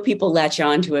thing. I know people latch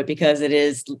onto it because it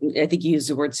is, I think you used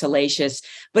the word salacious,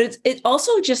 but it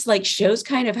also just like shows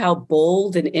kind of how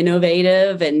bold and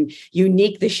innovative and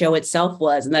unique the show itself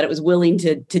was, and that it was willing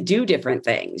to do different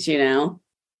things,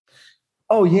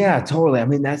 Oh yeah, totally. I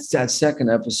mean, that second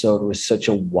episode was such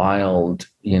a wild,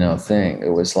 thing.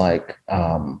 It was like,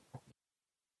 I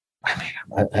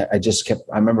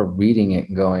remember reading it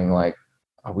and going like,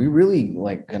 are we really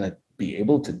like going to be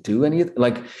able to do any of it?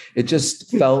 Like, it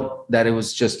just felt that it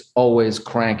was just always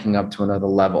cranking up to another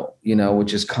level,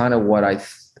 which is kind of what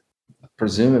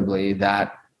presumably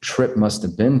that trip must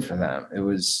have been for them. It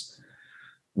was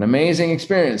an amazing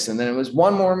experience. And then it was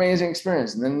one more amazing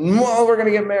experience. And then, we're going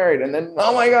to get married. And then,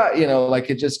 oh my God,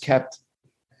 like it just kept.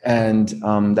 And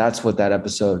that's what that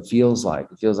episode feels like.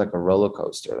 It feels like a roller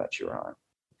coaster that you're on.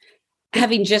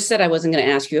 Having just said I wasn't going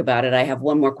to ask you about it, I have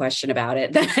one more question about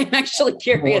it that I'm actually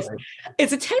curious.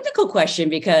 It's a technical question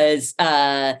because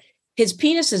his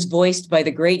penis is voiced by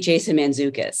the great Jason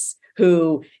Mantzoukas,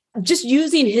 who just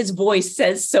using his voice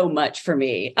says so much for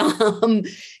me.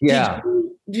 Yeah.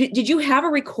 Did you have a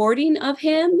recording of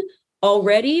him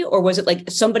already, or was it like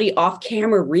somebody off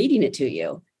camera reading it to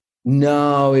you?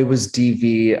 No, it was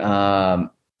DV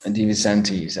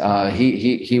Centes.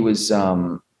 He was.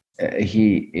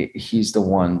 He's the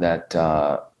one that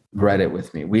read it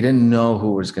with me. We didn't know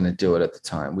who was going to do it at the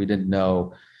time. We didn't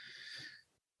know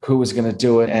who was going to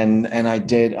do it.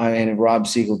 And Rob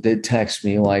Siegel did text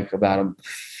me like about a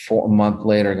month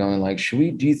later going like, do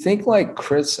you think like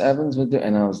Chris Evans would do it?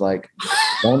 And I was like,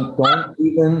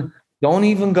 don't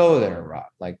even go there, Rob.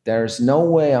 Like, there's no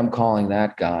way I'm calling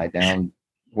that guy down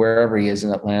wherever he is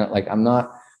in Atlanta. Like, I'm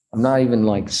not even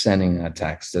like sending a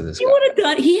text to this guy. Would have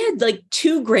done. He had like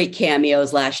 2 great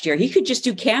cameos last year. He could just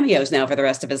do cameos now for the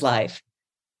rest of his life.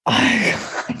 I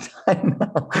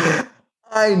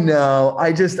know.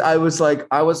 I was like,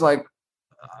 I'm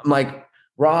like,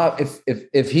 Rob,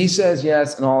 if he says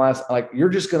yes and all that, like, you're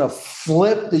just gonna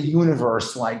flip the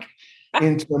universe like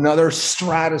into another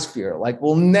stratosphere. Like,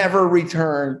 we'll never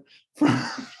return from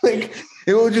like.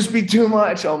 It will just be too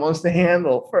much almost to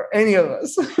handle for any of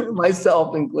us,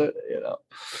 myself included,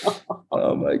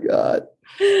 Oh my God.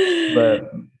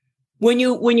 But when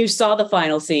you saw the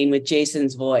final scene with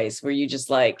Jason's voice, were you just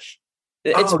like,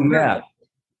 it's yeah.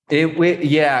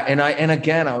 Yeah. And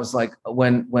again, I was like,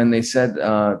 when they said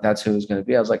that's who it was going to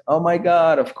be, I was like, oh my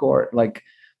God, of course. Like,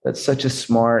 that's such a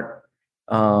smart,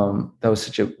 that was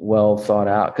such a well thought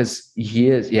out, because he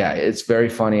is, it's very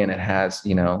funny. And it has,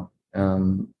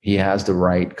 he has the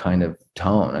right kind of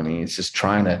tone. I mean, it's just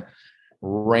trying to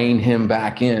rein him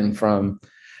back in from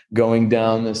going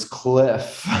down this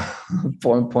cliff,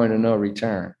 point of no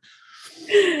return.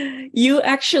 You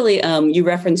actually, you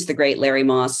referenced the great Larry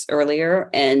Moss earlier,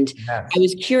 and Yes. I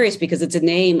was curious because it's a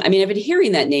name. I mean, I've been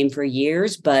hearing that name for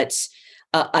years, but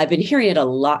I've been hearing it a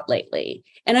lot lately.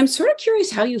 And I'm sort of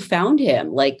curious how you found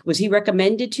him. Like, was he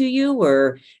recommended to you,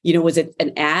 or, was it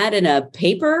an ad in a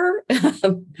paper?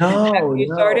 No,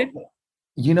 you started?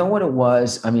 You know what it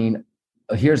was? I mean,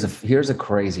 here's a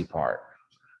crazy part.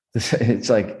 It's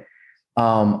like,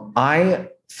 I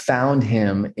found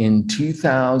him in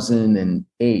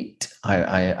 2008.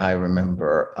 I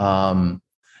remember,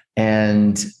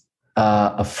 and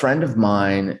a friend of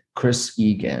mine, Chris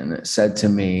Egan, said to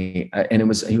me, and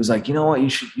he was like, you know what, you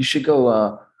should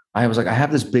go. I was like, I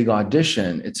have this big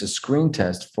audition. It's a screen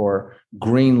test for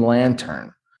Green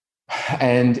Lantern,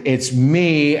 and it's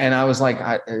me. And I was like,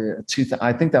 I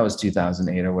think that was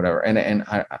 2008 or whatever. And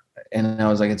I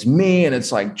was like, it's me, and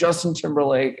it's like Justin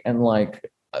Timberlake and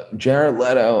like Jared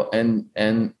Leto and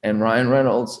Ryan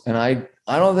Reynolds, and I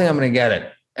don't think I'm gonna get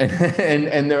it.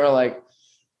 And they were like,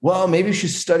 well, maybe you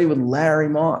should study with Larry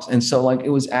Moss. And so like, it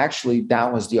was actually,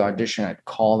 that was the audition I'd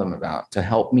called him about to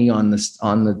help me on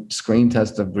the screen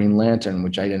test of Green Lantern,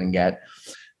 which I didn't get.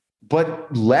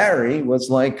 But Larry was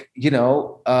like, and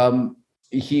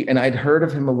I'd heard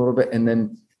of him a little bit. And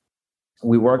then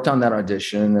we worked on that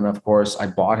audition. And then of course I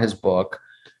bought his book,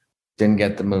 didn't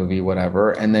get the movie,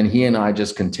 whatever. And then he and I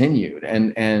just continued,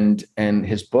 and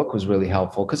his book was really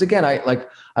helpful. Cause again,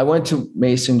 I went to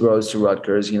Mason Groves to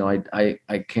Rutgers, I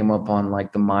came up on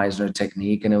like the Meisner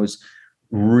technique, and it was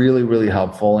really, really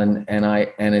helpful. And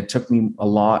it took me a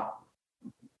lot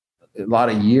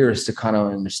of years to kind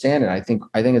of understand it. I think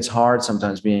it's hard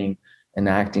sometimes being an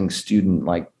acting student,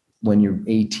 like when you're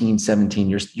 18, 17,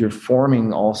 you're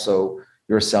forming also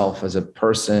yourself as a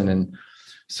person. And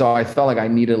so I felt like I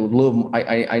needed a little,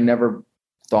 I never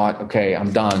thought, okay,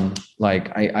 I'm done.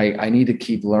 Like I need to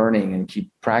keep learning and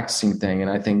keep practicing things. And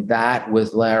I think that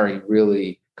with Larry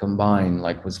really combined,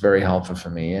 like, was very helpful for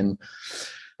me. And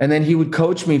then he would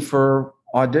coach me for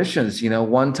auditions.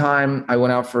 One time I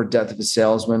went out for Death of a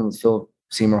Salesman with Philip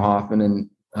Seymour Hoffman and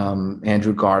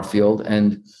Andrew Garfield.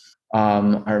 And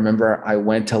I remember I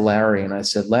went to Larry and I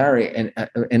said, Larry,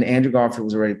 and Andrew Garfield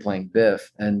was already playing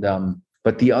Biff. And,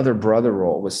 but the other brother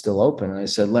role was still open. And I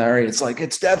said, Larry, it's like,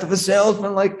 it's Death of a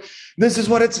Salesman. Like, this is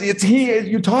what it's he,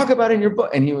 you talk about in your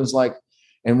book. And he was like,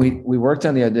 and we worked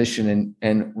on the audition,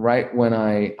 and right when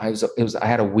I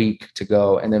had a week to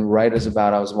go. And then right as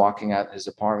I was walking out his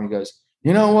apartment, he goes,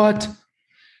 you know what?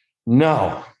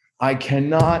 No, I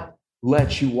cannot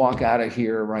let you walk out of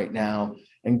here right now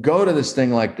and go to this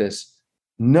thing like this.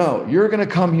 No, you're going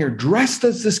to come here dressed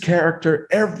as this character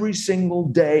every single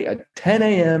day at 10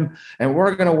 a.m. and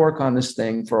we're going to work on this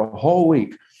thing for a whole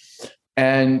week.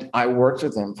 And I worked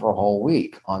with him for a whole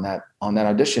week on that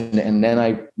audition. And then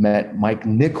I met Mike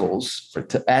Nichols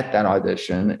at that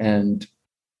audition. And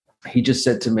he just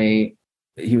said to me,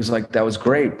 he was like, that was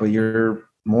great, but you're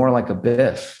more like a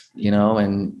Biff,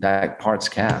 and that part's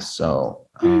cast. So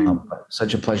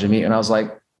such a pleasure to meet you. And I was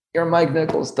like, you're Mike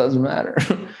Nichols, doesn't matter.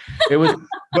 It was,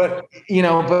 but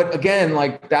again,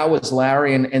 like, that was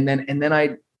Larry. And then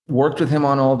I worked with him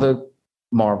on all the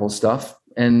Marvel stuff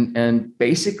and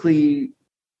basically,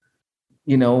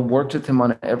 worked with him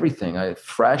on everything. I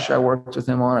worked with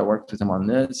him on, I worked with him on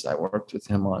this. I worked with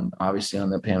him on, obviously, on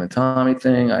the Pam and Tommy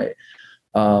thing.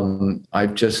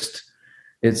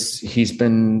 He's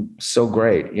been so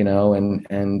great,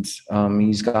 and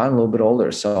he's gotten a little bit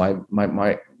older. So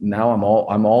now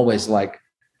I'm always like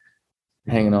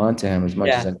hanging on to him as much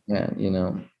as I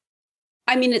can,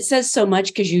 I mean, it says so much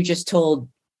because you just told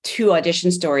 2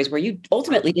 audition stories where you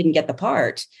ultimately didn't get the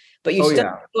part, but you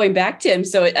still going back to him.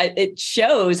 So it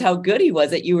shows how good he was,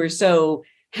 that you were so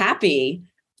happy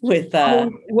with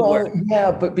work. Yeah,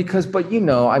 but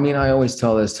I mean, I always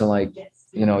tell this to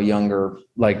younger,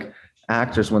 like,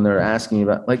 actors when they're asking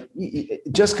about, like,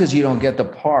 just because you don't get the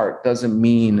part doesn't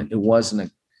mean it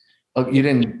wasn't you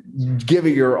didn't give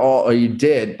it your all, or you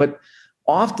did. But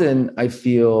often I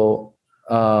feel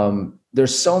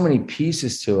there's so many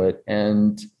pieces to it,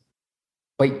 and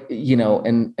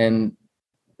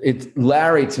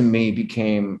Larry to me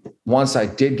became, once I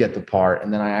did get the part,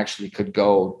 and then I actually could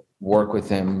go work with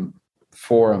him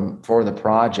for the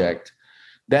project.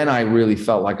 Then I really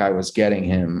felt like I was getting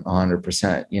him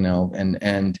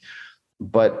 100%,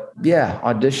 but yeah,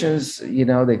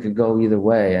 auditions, they could go either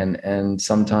way. And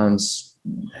sometimes,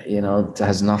 it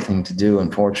has nothing to do,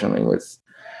 unfortunately, with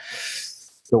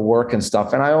the work and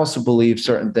stuff. And I also believe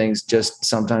certain things just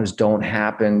sometimes don't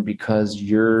happen because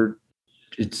you're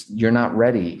not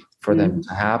ready for them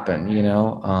to happen,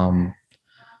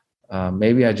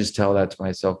 maybe I just tell that to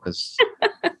myself because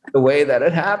the way that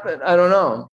it happened, I don't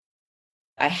know.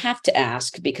 I have to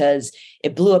ask because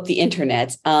it blew up the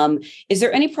internet. Is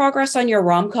there any progress on your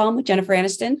rom-com with Jennifer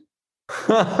Aniston?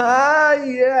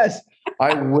 Yes,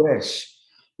 I wish.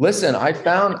 Listen, I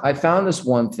found this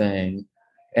one thing,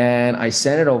 and I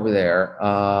sent it over there.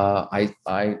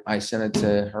 I sent it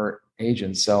to her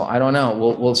agent, so I don't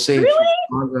know. We'll see.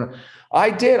 Really? I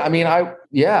did. I mean,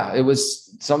 it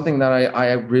was something that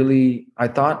I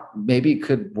thought maybe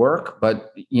could work,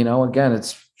 but again,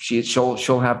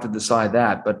 she'll have to decide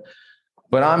that. But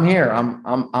I'm here.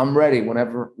 I'm ready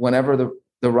whenever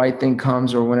the right thing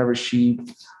comes, or whenever she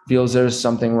feels there's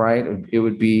something right. It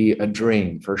would be a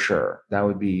dream for sure. That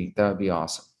would be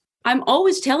awesome. I'm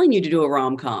always telling you to do a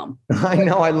rom-com. I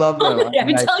know. I love them. I've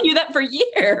been telling you that for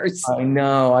years. I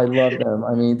know. I love them.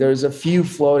 I mean, there's a few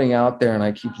floating out there and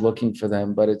I keep looking for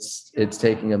them, but it's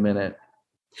taking a minute.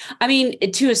 I mean,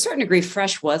 to a certain degree,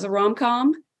 Fresh was a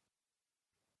rom-com.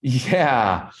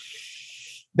 Yeah.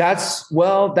 That's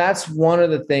one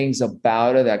of the things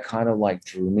about it that kind of like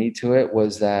drew me to it,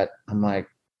 was that I'm like,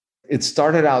 it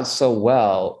started out so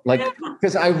well, like,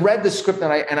 because I read the script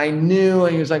and I knew,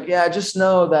 and he was like, yeah, just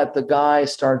know that the guy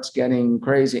starts getting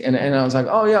crazy. And I was like,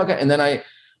 oh yeah. Okay. And then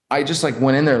I just like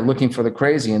went in there looking for the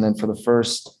crazy. And then for the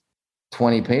first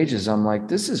 20 pages, I'm like,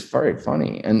 this is very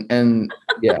funny. And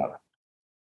yeah.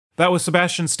 That was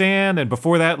Sebastian Stan, and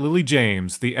before that, Lily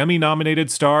James, the Emmy-nominated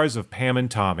stars of Pam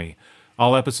and Tommy.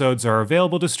 All episodes are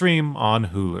available to stream on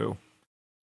Hulu.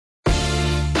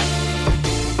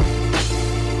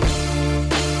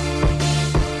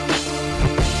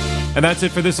 And that's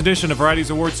it for this edition of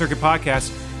Variety's Award Circuit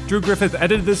Podcast. Drew Griffith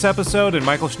edited this episode, and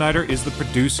Michael Schneider is the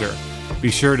producer.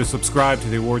 Be sure to subscribe to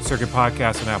the Award Circuit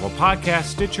Podcast on Apple Podcasts,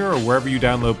 Stitcher, or wherever you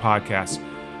download podcasts.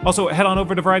 Also, head on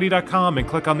over to Variety.com and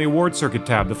click on the Award Circuit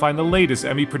tab to find the latest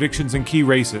Emmy predictions and key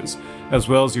races, as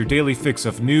well as your daily fix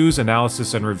of news,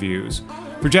 analysis, and reviews.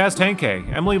 For Jazz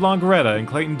Tankay, Emily Longaretta, and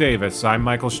Clayton Davis, I'm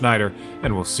Michael Schneider,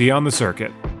 and we'll see you on the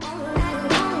circuit.